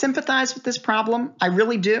 I sympathize with this problem, I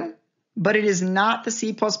really do, but it is not the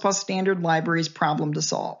C++ standard library's problem to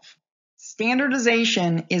solve.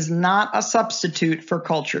 Standardization is not a substitute for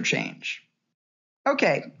culture change.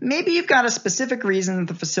 Okay, maybe you've got a specific reason that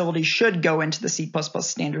the facility should go into the C++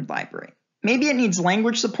 standard library. Maybe it needs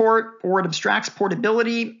language support, or it abstracts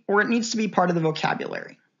portability, or it needs to be part of the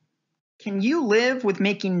vocabulary. Can you live with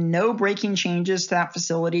making no breaking changes to that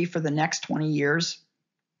facility for the next 20 years?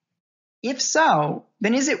 If so,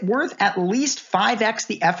 then is it worth at least 5x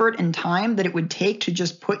the effort and time that it would take to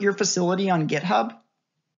just put your facility on GitHub?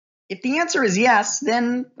 If the answer is yes,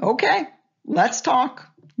 then okay, let's talk.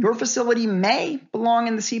 Your facility may belong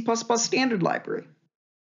in the C++ standard library.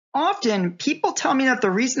 Often, people tell me that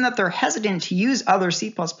the reason that they're hesitant to use other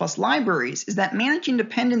C++ libraries is that managing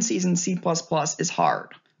dependencies in C++ is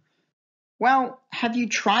hard. Well, have you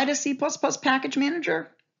tried a C++ package manager?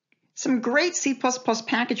 Some great C++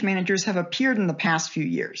 package managers have appeared in the past few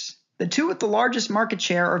years. The two with the largest market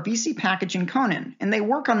share are VC Package and Conan, and they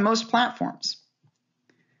work on most platforms.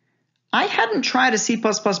 I hadn't tried a C++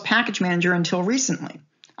 package manager until recently.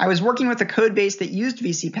 I was working with a code base that used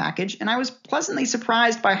VC Package, and I was pleasantly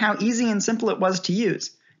surprised by how easy and simple it was to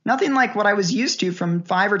use. Nothing like what I was used to from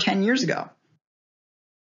 5 or 10 years ago.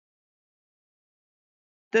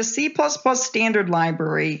 The C++ standard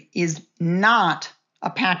library is not a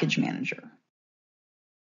package manager.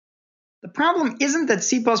 The problem isn't that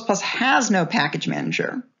C++ has no package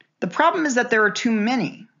manager. The problem is that there are too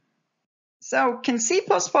many. So can C++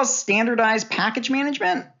 standardize package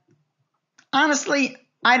management? Honestly,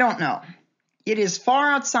 I don't know. It is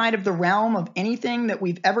far outside of the realm of anything that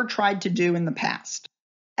we've ever tried to do in the past.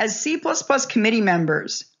 As C++ committee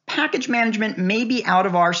members, package management may be out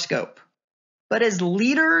of our scope. But as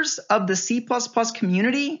leaders of the C++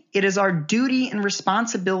 community, it is our duty and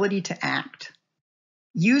responsibility to act.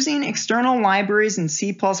 Using external libraries in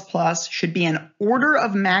C++ should be an order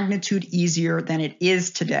of magnitude easier than it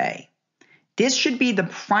is today. This should be the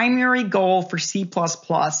primary goal for C++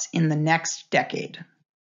 in the next decade.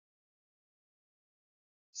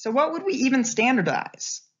 So what would we even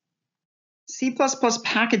standardize? C++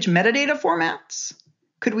 package metadata formats?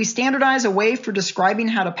 Could we standardize a way for describing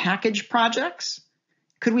how to package projects?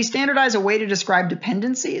 Could we standardize a way to describe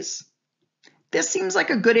dependencies? This seems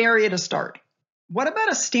like a good area to start. What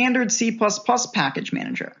about a standard C++ package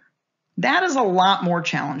manager? That is a lot more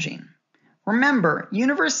challenging. Remember,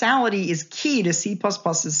 universality is key to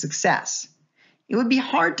C++'s success. It would be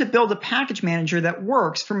hard to build a package manager that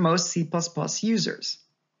works for most C++ users.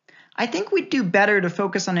 I think we'd do better to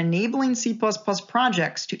focus on enabling C++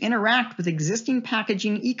 projects to interact with existing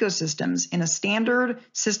packaging ecosystems in a standard,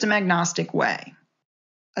 system-agnostic way.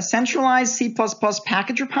 A centralized C++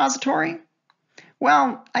 package repository?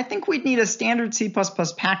 Well, I think we'd need a standard C++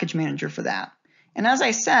 package manager for that. And as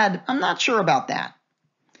I said, I'm not sure about that.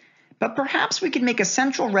 But perhaps we could make a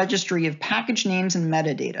central registry of package names and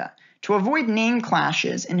metadata to avoid name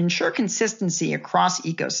clashes and ensure consistency across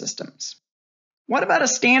ecosystems. What about a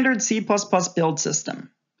standard C++ build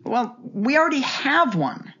system? Well, we already have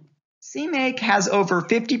one. CMake has over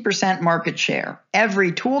 50% market share.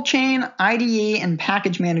 Every toolchain, IDE, and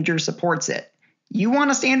package manager supports it. You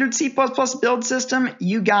want a standard C++ build system?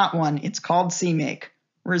 You got one. It's called CMake.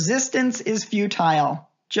 Resistance is futile.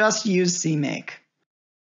 Just use CMake.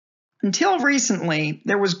 Until recently,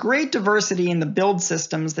 there was great diversity in the build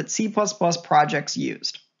systems that C++ projects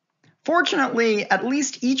used. Fortunately, at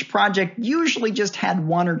least each project usually just had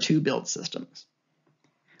one or two build systems.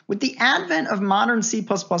 With the advent of modern C++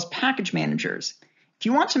 package managers, if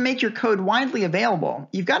you want to make your code widely available,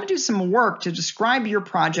 you've got to do some work to describe your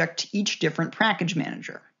project to each different package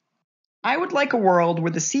manager. I would like a world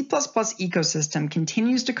where the C++ ecosystem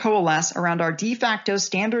continues to coalesce around our de facto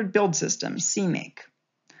standard build system, CMake.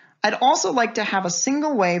 I'd also like to have a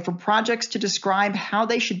single way for projects to describe how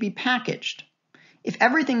they should be packaged. If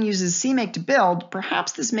everything uses CMake to build,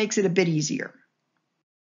 perhaps this makes it a bit easier.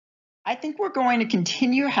 I think we're going to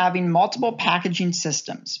continue having multiple packaging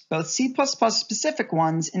systems, both C++ specific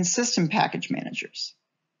ones and system package managers.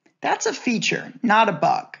 That's a feature, not a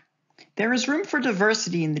bug. There is room for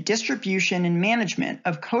diversity in the distribution and management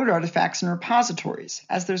of code artifacts and repositories,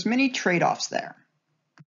 as there's many trade-offs there.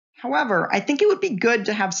 However, I think it would be good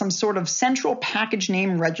to have some sort of central package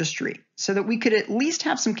name registry so that we could at least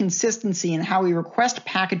have some consistency in how we request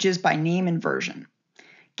packages by name and version.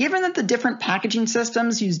 Given that the different packaging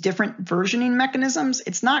systems use different versioning mechanisms,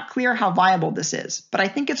 it's not clear how viable this is, but I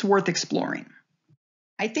think it's worth exploring.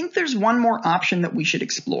 I think there's one more option that we should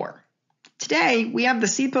explore. Today, we have the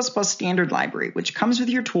C++ standard library, which comes with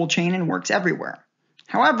your toolchain and works everywhere.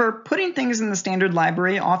 However, putting things in the standard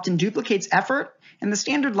library often duplicates effort, and the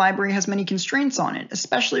standard library has many constraints on it,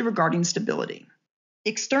 especially regarding stability.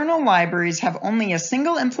 External libraries have only a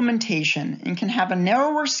single implementation and can have a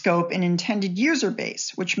narrower scope and intended user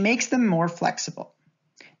base, which makes them more flexible.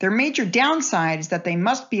 Their major downside is that they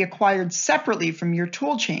must be acquired separately from your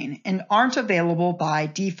toolchain and aren't available by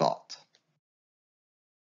default.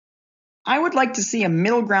 I would like to see a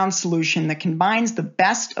middle ground solution that combines the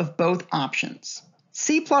best of both options.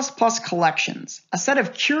 C++ collections, a set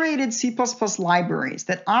of curated C++ libraries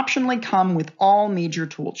that optionally come with all major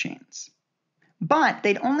toolchains. But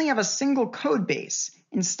they'd only have a single code base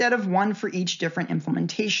instead of one for each different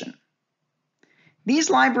implementation. These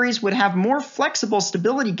libraries would have more flexible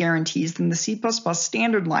stability guarantees than the C++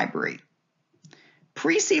 standard library.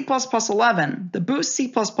 Pre-C++ 11, the Boost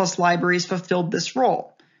C++ libraries fulfilled this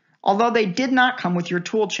role, although they did not come with your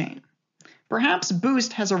toolchain. Perhaps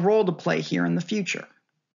Boost has a role to play here in the future.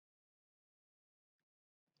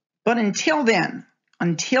 But until then,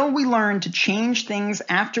 until we learn to change things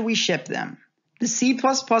after we ship them, the C++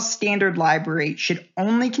 standard library should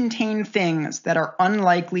only contain things that are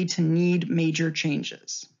unlikely to need major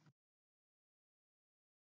changes.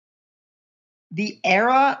 The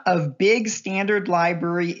era of big standard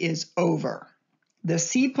library is over. The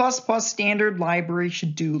C++ standard library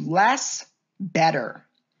should do less, better.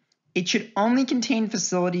 It should only contain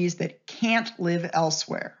facilities that can't live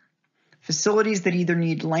elsewhere. Facilities that either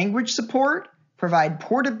need language support, provide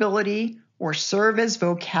portability, or serve as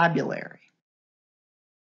vocabulary.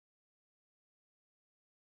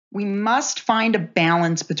 We must find a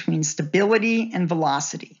balance between stability and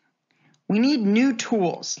velocity. We need new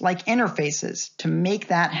tools, like interfaces, to make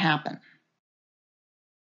that happen.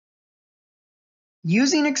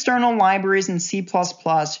 Using external libraries in C++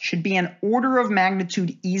 should be an order of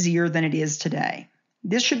magnitude easier than it is today.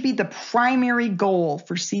 This should be the primary goal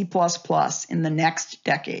for C++ in the next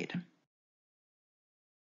decade.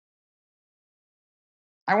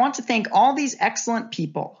 I want to thank all these excellent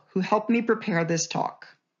people who helped me prepare this talk.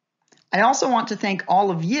 I also want to thank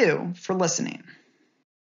all of you for listening.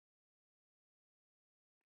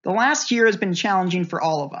 The last year has been challenging for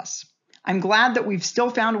all of us. I'm glad that we've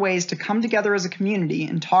still found ways to come together as a community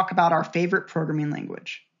and talk about our favorite programming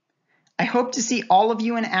language. I hope to see all of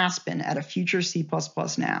you in Aspen at a future C++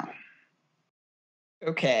 Now.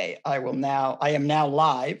 Okay, I am now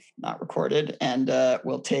live, not recorded, and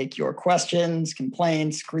will take your questions,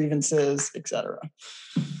 complaints, grievances, etc.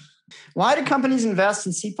 Why do companies invest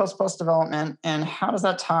in C++ development, and how does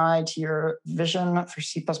that tie to your vision for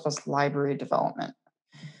C++ library development?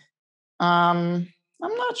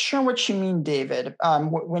 I'm not sure what you mean, David. Why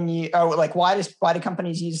do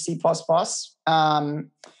companies use C++?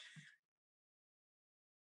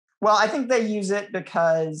 Well, I think they use it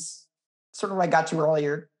because, sort of like I got to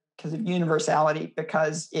earlier, because of universality,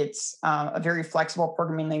 because it's a very flexible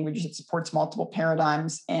programming language that supports multiple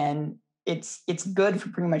paradigms, and it's good for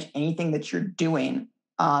pretty much anything that you're doing.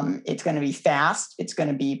 It's going to be fast. It's going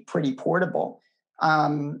to be pretty portable.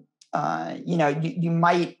 You're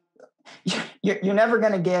never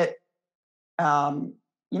going to get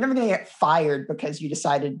fired because you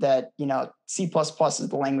decided that C++ is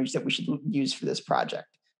the language that we should use for this project.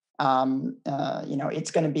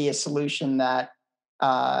 It's going to be a solution that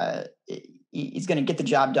is going to get the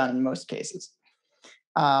job done in most cases.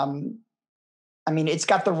 It's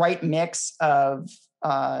got the right mix of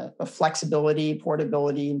flexibility,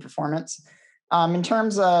 portability, and performance. In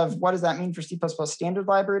terms of what does that mean for C++ standard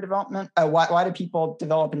library development? Why do people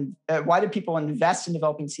invest in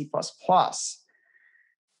developing C++?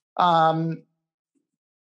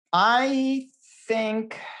 I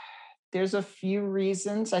think there's a few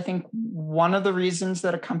reasons. I think one of the reasons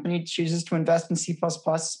that a company chooses to invest in C++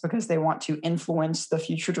 is because they want to influence the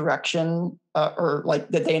future direction,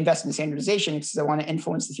 that they invest in standardization because they want to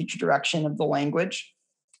influence the future direction of the language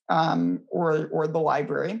or the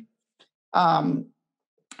library.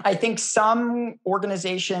 I think some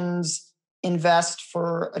organizations invest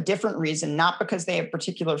for a different reason, not because they have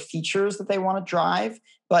particular features that they want to drive,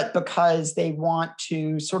 but because they want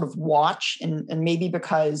to sort of watch and maybe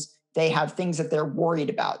because they have things that they're worried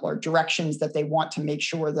about or directions that they want to make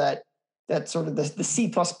sure that sort of the C++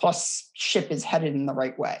 ship is headed in the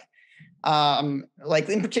right way. Like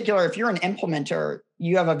in particular, if you're an implementer,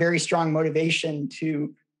 you have a very strong motivation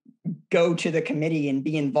to go to the committee and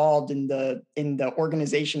be involved in the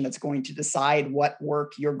organization that's going to decide what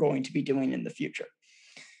work you're going to be doing in the future.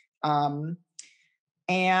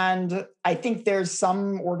 And I think there's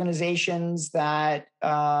some organizations that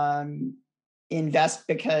invest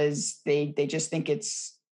because they just think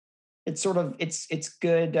it's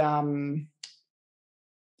good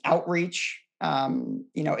outreach.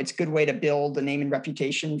 It's a good way to build a name and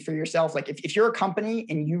reputation for yourself. Like if you're a company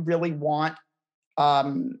and you really want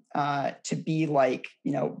to be like,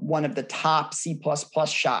 one of the top C++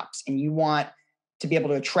 shops, and you want to be able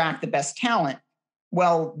to attract the best talent,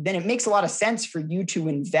 well, then it makes a lot of sense for you to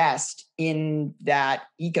invest in that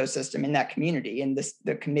ecosystem, in that community, and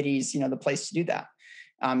the committee's, the place to do that.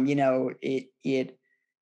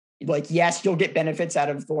 Like, yes, you'll get benefits out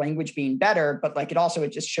of the language being better, but like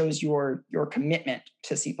it just shows your commitment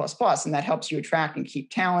to C++, and that helps you attract and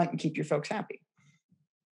keep talent and keep your folks happy.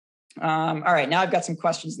 All right, now I've got some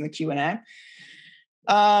questions in the Q&A.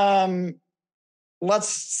 Let's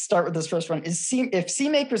start with this first one. If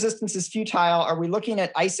CMake resistance is futile, are we looking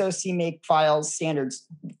at ISO CMake files standards?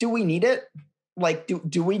 Do we need it? Like,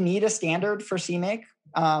 do we need a standard for CMake?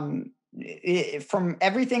 From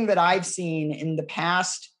everything that I've seen in the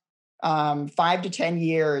past 5 to 10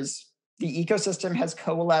 years, the ecosystem has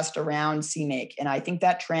coalesced around CMake, and I think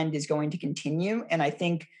that trend is going to continue. And I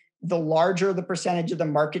think the larger the percentage of the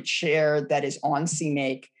market share that is on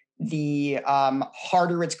CMake, the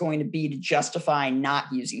harder it's going to be to justify not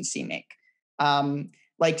using CMake.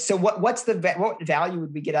 So what value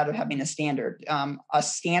would we get out of having a standard? A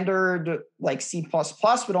standard like C++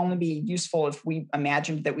 would only be useful if we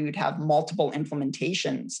imagined that we would have multiple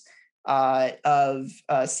implementations of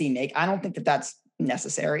CMake. I don't think that that's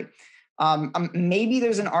necessary. Maybe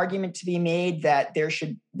there's an argument to be made that there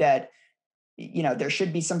should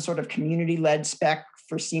be some sort of community-led spec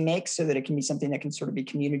for CMake so that it can be something that can sort of be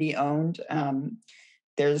community owned.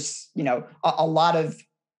 There's, a lot of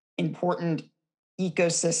important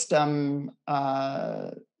ecosystem,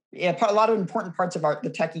 a lot of important parts of the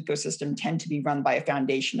tech ecosystem tend to be run by a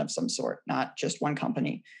foundation of some sort, not just one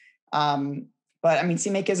company. But I mean,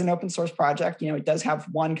 CMake is an open source project. It does have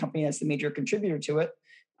one company that's the major contributor to it,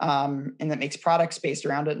 and that makes products based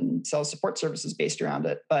around it and sells support services based around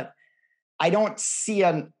it. But I don't see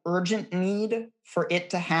an urgent need for it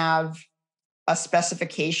to have a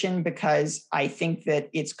specification, because I think that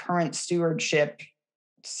its current stewardship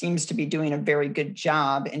seems to be doing a very good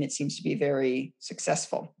job, and it seems to be very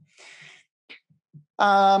successful.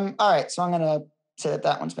 All right, so I'm going to say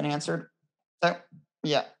that one's been answered.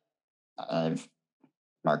 Yeah, I've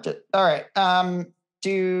marked it. All right.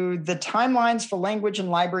 Do the timelines for language and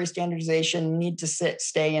library standardization need to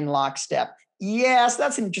stay in lockstep? Yes,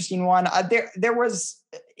 that's an interesting one. There was,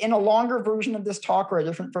 in a longer version of this talk or a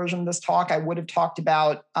different version of this talk, I would have talked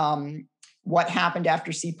about what happened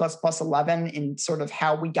after C++ 11 and sort of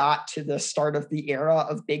how we got to the start of the era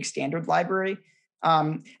of big standard library.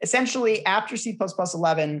 Essentially, after C++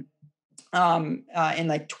 11, in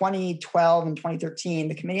like 2012 and 2013,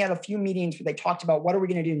 the committee had a few meetings where they talked about what are we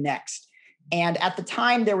going to do next. And at the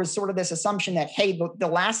time, there was sort of this assumption that, hey, the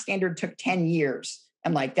last standard took 10 years.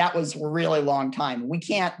 And like, that was a really long time. We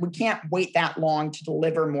can't wait that long to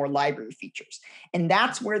deliver more library features. And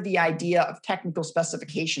that's where the idea of technical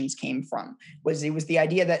specifications came from. It was the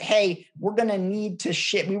idea that, hey, we're going to need to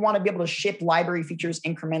ship. We want to be able to ship library features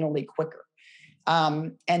incrementally quicker.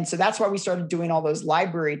 And so that's why we started doing all those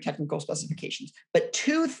library technical specifications. But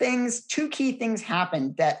two key things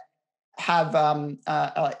happened that have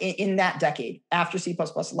in that decade after C++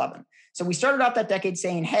 11. So we started out that decade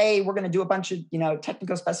saying, hey, we're going to do a bunch of,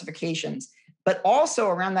 technical specifications. But also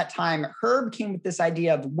around that time, Herb came with this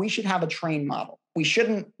idea of we should have a train model. We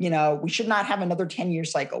should not have another 10-year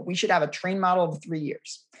cycle. We should have a train model of 3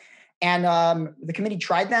 years. And the committee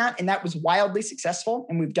tried that, and that was wildly successful.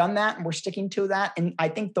 And we've done that, and we're sticking to that. And I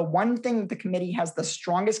think the one thing the committee has the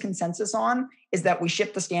strongest consensus on is that we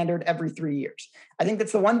ship the standard every 3 years. I think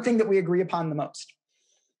that's the one thing that we agree upon the most.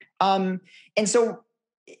 And so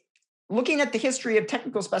looking at the history of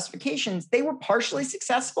technical specifications, they were partially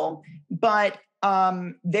successful, but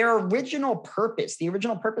their original purpose,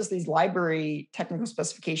 of these library technical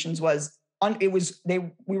specifications was, we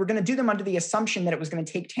were going to do them under the assumption that it was going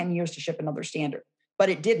to take 10 years to ship another standard, but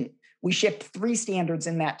it didn't. We shipped 3 standards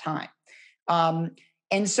in that time.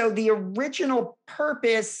 And so the original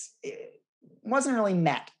purpose wasn't really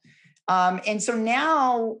met. And so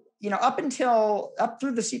now, up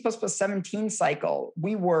through the C++ 17 cycle,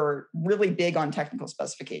 we were really big on technical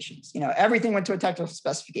specifications. Everything went to a technical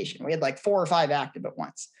specification. We had like 4 or 5 active at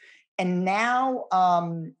once. And now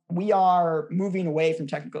we are moving away from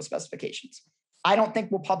technical specifications. I don't think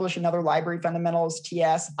we'll publish another library fundamentals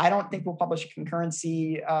TS. I don't think we'll publish a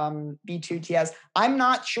concurrency V2 TS. I'm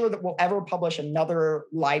not sure that we'll ever publish another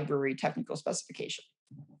library technical specification.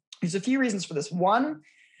 There's a few reasons for this. One,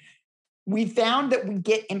 we found that we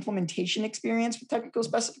get implementation experience with technical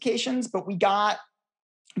specifications, but we got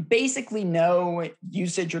basically no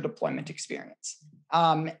usage or deployment experience.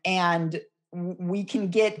 And we can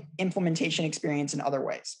get implementation experience in other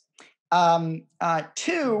ways.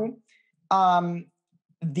 Two,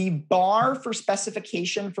 the bar for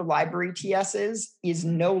specification for library TSs is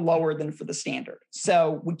no lower than for the standard.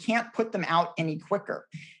 So we can't put them out any quicker.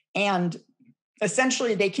 And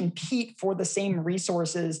essentially they compete for the same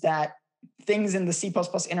resources that things in the C++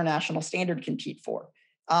 international standard compete for.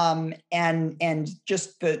 And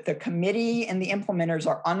just the committee and the implementers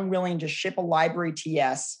are unwilling to ship a library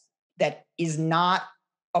TS that is not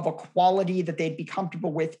of a quality that they'd be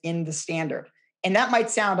comfortable with in the standard. And that might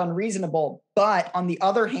sound unreasonable, but on the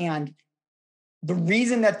other hand, the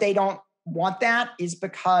reason that they don't want that is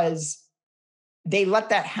because they let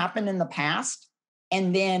that happen in the past.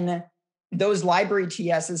 And then those library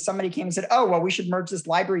TSs, somebody came and said, oh, well, we should merge this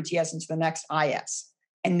library TS into the next IS.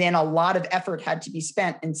 And then a lot of effort had to be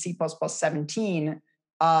spent in C++ 17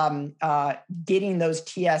 getting those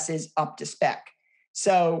TSs up to spec.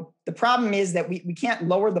 So the problem is that we can't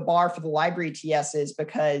lower the bar for the library TSs,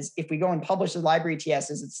 because if we go and publish the library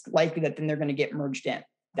TSs, it's likely that then they're going to get merged in.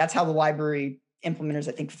 That's how the library implementers,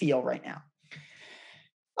 I think, feel right now.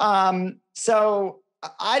 So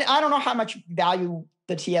I don't know how much value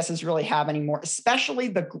the TSs really have anymore, especially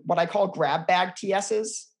what I call grab bag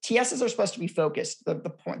TSs. TSs are supposed to be focused.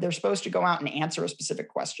 They're supposed to go out and answer a specific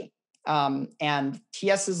question. And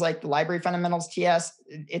TSs like the library fundamentals TS,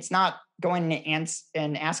 it's not going and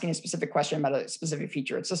asking a specific question about a specific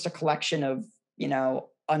feature. It's just a collection of,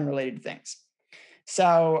 unrelated things.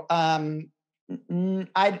 So I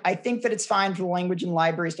think that it's fine for the language and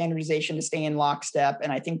library standardization to stay in lockstep.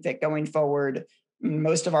 And I think that going forward,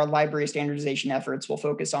 most of our library standardization efforts will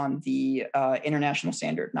focus on the international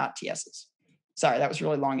standard, not TSs. Sorry, that was a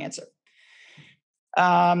really long answer.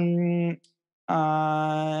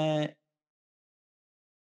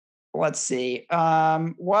 Let's see.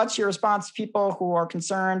 What's your response to people who are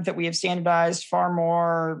concerned that we have standardized far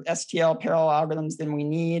more STL parallel algorithms than we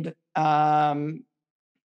need? I'm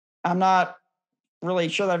not really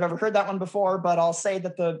sure that I've ever heard that one before, but I'll say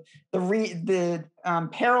that the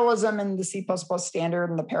parallelism in the C++ standard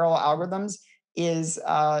and the parallel algorithms is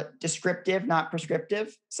descriptive, not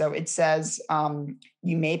prescriptive. So it says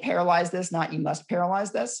you may parallelize this, not you must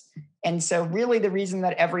parallelize this. And so really the reason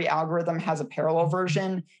that every algorithm has a parallel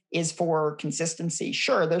version is for consistency.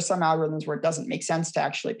 Sure, there's some algorithms where it doesn't make sense to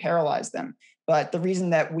actually parallelize them. But the reason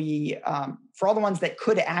that we, for all the ones that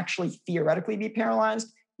could actually theoretically be parallelized,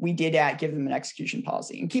 we did give them an execution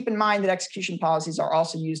policy. And keep in mind that execution policies are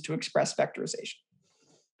also used to express vectorization.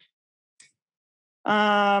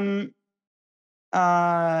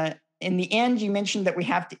 In the end, you mentioned that we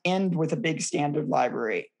have to end with a big standard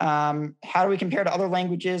library. How do we compare to other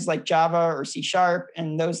languages like Java or C#?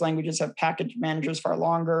 And those languages have package managers far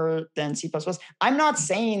longer than C++. I'm not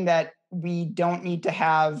saying that we don't need to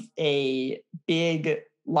have a big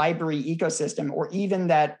library ecosystem, or even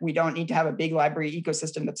that we don't need to have a big library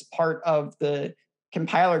ecosystem that's part of the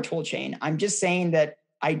compiler toolchain. I'm just saying that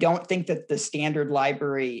I don't think that the standard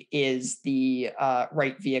library is the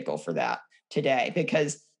right vehicle for that today,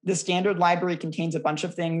 because the standard library contains a bunch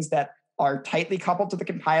of things that are tightly coupled to the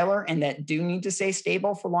compiler and that do need to stay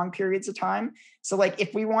stable for long periods of time. So like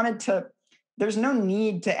if we wanted to, there's no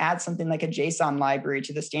need to add something like a JSON library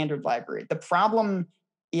to the standard library. The problem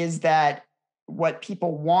is that what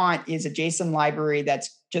people want is a JSON library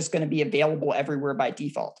that's just going to be available everywhere by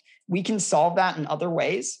default. We can solve that in other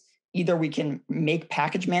ways. Either we can make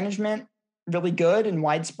package management really good and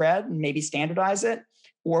widespread and maybe standardize it,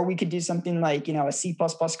 or we could do something like, a C++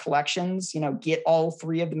 collections, get all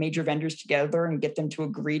three of the major vendors together and get them to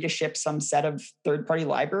agree to ship some set of third-party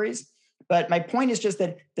libraries. But my point is just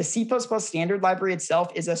that the C++ standard library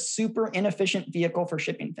itself is a super inefficient vehicle for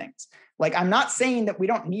shipping things. Like, I'm not saying that we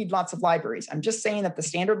don't need lots of libraries. I'm just saying that the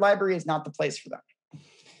standard library is not the place for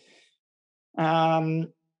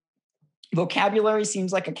them. Vocabulary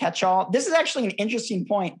seems like a catch-all. This is actually an interesting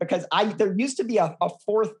point because there used to be a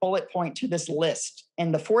fourth bullet point to this list.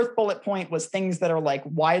 And the fourth bullet point was things that are like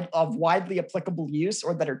widely applicable use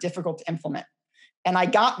or that are difficult to implement. And I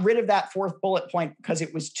got rid of that fourth bullet point because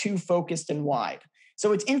it was too focused and wide.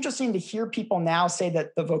 So it's interesting to hear people now say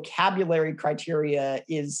that the vocabulary criteria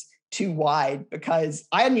is too wide, because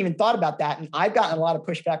I hadn't even thought about that. And I've gotten a lot of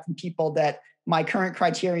pushback from people that my current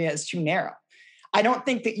criteria is too narrow. I don't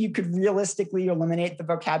think that you could realistically eliminate the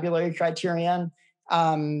vocabulary criterion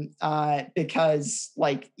because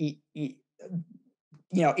it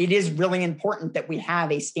is really important that we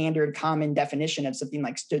have a standard common definition of something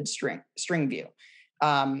like string view.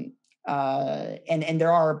 And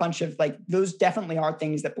there are a bunch of those definitely are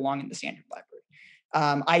things that belong in the standard library.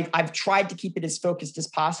 I've tried to keep it as focused as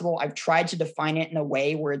possible. I've tried to define it in a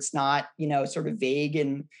way where it's not, sort of vague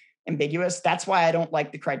and ambiguous. That's why I don't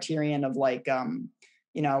like the criterion of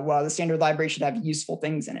the standard library should have useful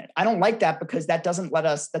things in it. I don't like that because that doesn't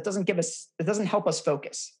help us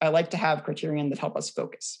focus. I like to have criterion that help us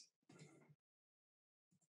focus.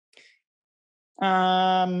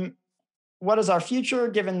 What is our future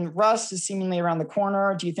given Rust is seemingly around the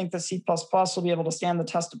corner? Do you think that C++ will be able to stand the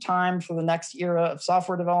test of time for the next era of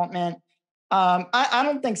software development? I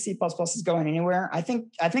don't think C++ is going anywhere. I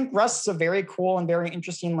think Rust is a very cool and very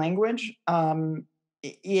interesting language.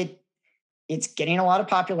 It's getting a lot of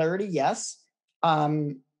popularity, yes.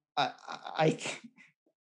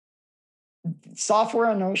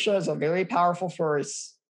 Software inertia is a very powerful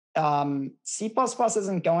force. C++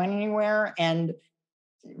 isn't going anywhere, and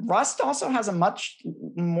Rust also has a much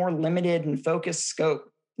more limited and focused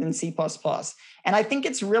scope than C++. And I think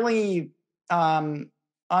it's really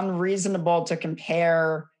unreasonable to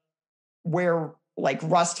compare where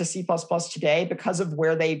Rust to C++ today because of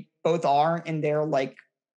where they both are in their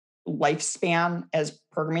lifespan as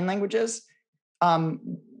programming languages.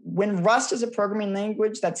 When Rust is a programming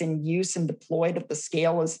language that's in use and deployed at the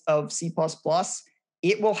scale of C++,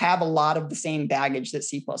 it will have a lot of the same baggage that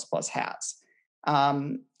C++ has.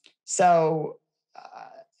 There's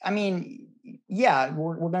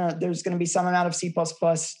going to be some amount of C++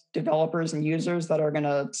 developers and users that are going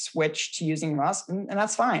to switch to using Rust, and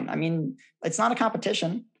that's fine. I mean, it's not a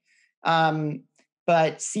competition,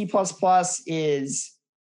 but C++ is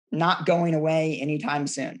not going away anytime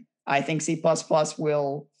soon. I think C++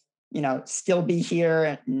 will, still be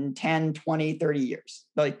here in 10, 20, 30 years.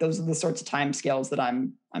 Those are the sorts of time scales that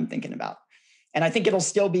I'm thinking about. And I think it'll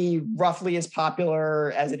still be roughly as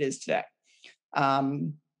popular as it is today.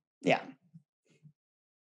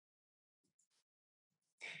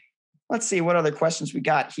 Let's see what other questions we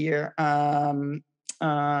got here.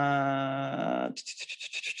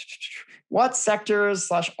 What sectors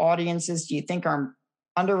 / audiences do you think are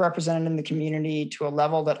underrepresented in the community to a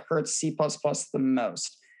level that hurts C++ the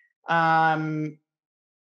most? Well,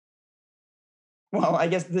 I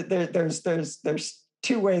guess there's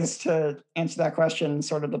two ways to answer that question,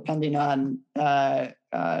 sort of depending on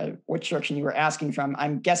which direction you were asking from.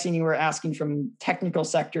 I'm guessing you were asking from technical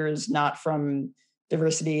sectors, not from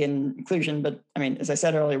diversity and inclusion. But I mean, as I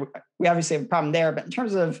said earlier, we obviously have a problem there. But in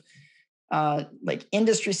terms of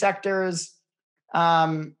industry sectors,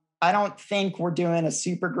 I don't think we're doing a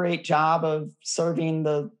super great job of serving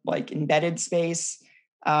the embedded space.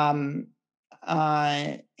 And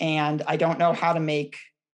I don't know how to make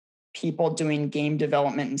people doing game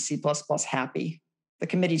development in C++ happy. The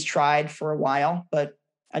committee's tried for a while, but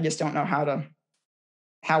I just don't know how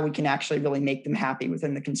we can actually really make them happy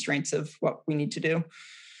within the constraints of what we need to do.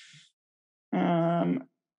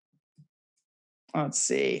 Let's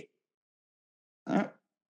see.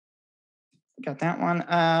 Got that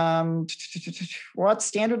one. What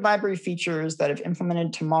standard library features that if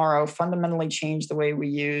implemented tomorrow fundamentally change the way we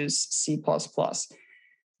use C++?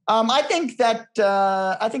 I think that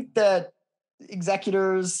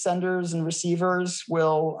executors, senders, and receivers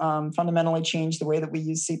will fundamentally change the way that we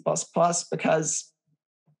use C++, because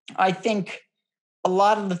I think a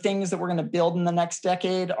lot of the things that we're going to build in the next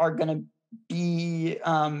decade are going to be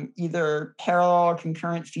either parallel or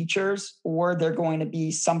concurrent features, or they're going to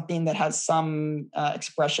be something that has some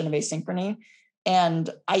expression of asynchrony. And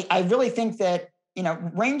I really think that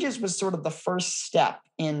ranges was sort of the first step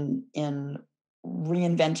in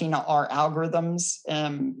reinventing our algorithms,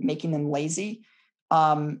 making them lazy.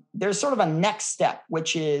 There's sort of a next step,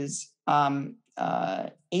 which is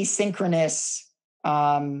asynchronous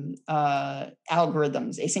algorithms,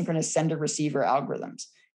 asynchronous sender-receiver algorithms.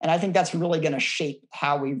 And I think that's really going to shape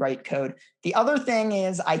how we write code. The other thing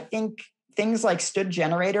is, I think things like std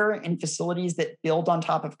generator and facilities that build on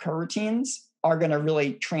top of coroutines are going to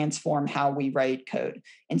really transform how we write code.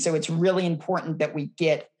 And so it's really important that we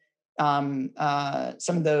get some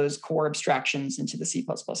of those core abstractions into the C++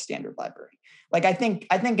 standard library. I think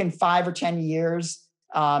in 5 or 10 years,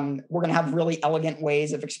 we're going to have really elegant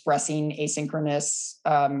ways of expressing asynchronous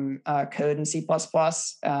code in C++,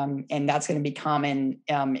 and that's going to be common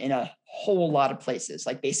in a whole lot of places.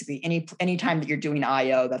 Like basically any time that you're doing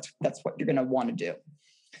IO, that's what you're going to want to do.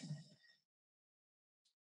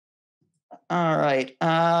 All right.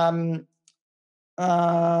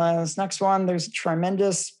 This next one, there's a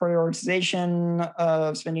tremendous prioritization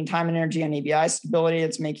of spending time and energy on ABI stability.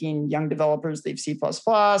 It's making young developers leave C++.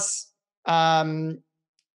 I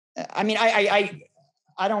mean,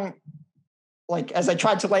 I don't, like, as I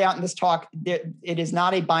tried to lay out in this talk, it is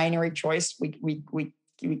not a binary choice. We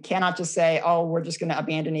cannot just say, oh, we're just going to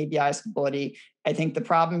abandon ABI stability. I think the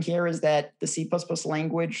problem here is that the C++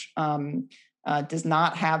 language does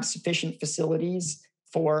not have sufficient facilities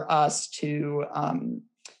for us to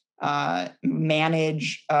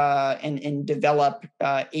manage and develop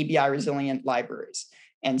ABI resilient libraries.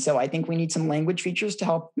 And so I think we need some language features to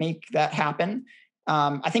help make that happen.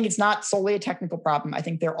 I think it's not solely a technical problem. I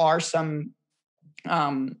think there are some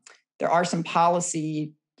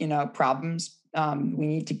policy, problems. We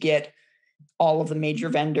need to get all of the major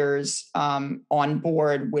vendors on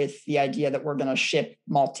board with the idea that we're going to ship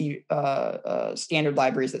standard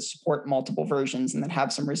libraries that support multiple versions and that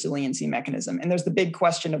have some resiliency mechanism. And there's the big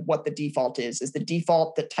question of what the default is. Is the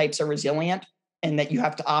default that types are resilient and that you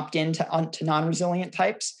have to opt into non-resilient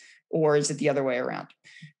types, or is it the other way around?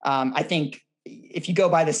 I think if you go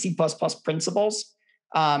by the C++ principles,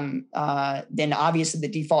 then obviously the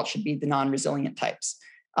default should be the non-resilient types.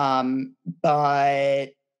 But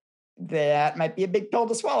that might be a big pill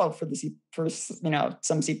to swallow for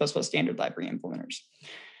some C++ standard library implementers.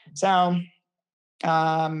 So,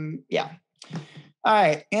 yeah. All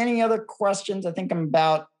right. Any other questions? I think I'm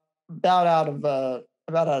about out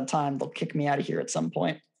of time. They'll kick me out of here at some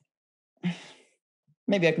point.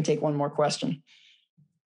 Maybe I can take one more question.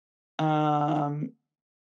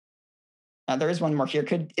 There is one more here.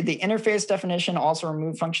 Could the interface definition also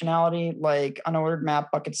remove functionality like unordered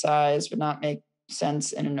map bucket size would not make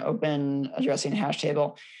sense in an open addressing hash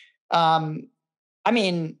table? I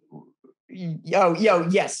mean,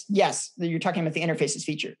 yes. You're talking about the interfaces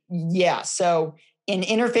feature. Yeah. So in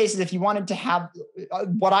interfaces, if you wanted to have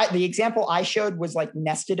the example I showed was like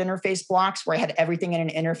nested interface blocks where I had everything in an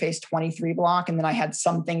interface 23 block. And then I had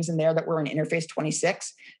some things in there that were in interface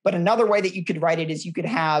 26. But another way that you could write it is you could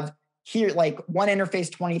have here like one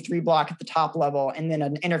interface 23 block at the top level, and then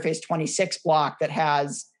an interface 26 block that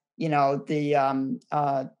has, the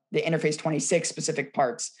interface 26 specific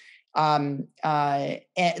parts. And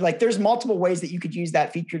like there's multiple ways that you could use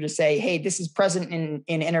that feature to say, hey, this is present in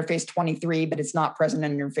interface 23, but it's not present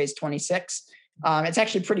in interface 26. It's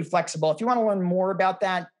actually pretty flexible. If you want to learn more about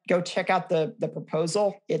that, go check out the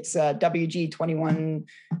proposal. It's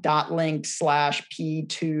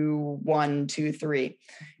wg21.link/P2123.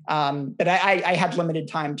 But I had limited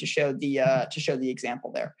time to show the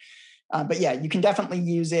example there. But yeah, you can definitely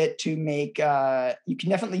use it to make, you can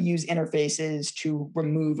definitely use interfaces to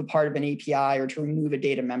remove a part of an API or to remove a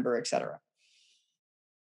data member, et cetera.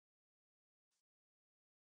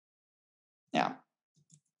 Yeah.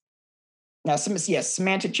 Now,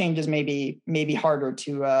 semantic changes may be harder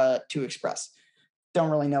to express. Don't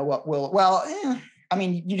really know what will, I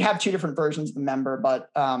mean, you'd have two different versions of the member, but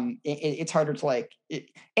it's harder to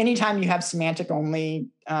anytime you have semantic only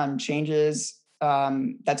changes,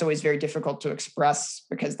 that's always very difficult to express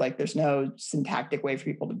because there's no syntactic way for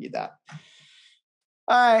people to view that.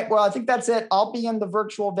 All right, well, I think that's it. I'll be in the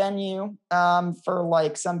virtual venue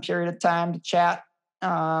for some period of time to chat.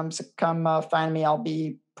 So come find me. I'll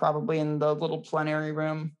be probably in the little plenary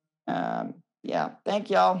room. Yeah, thank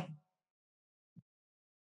y'all.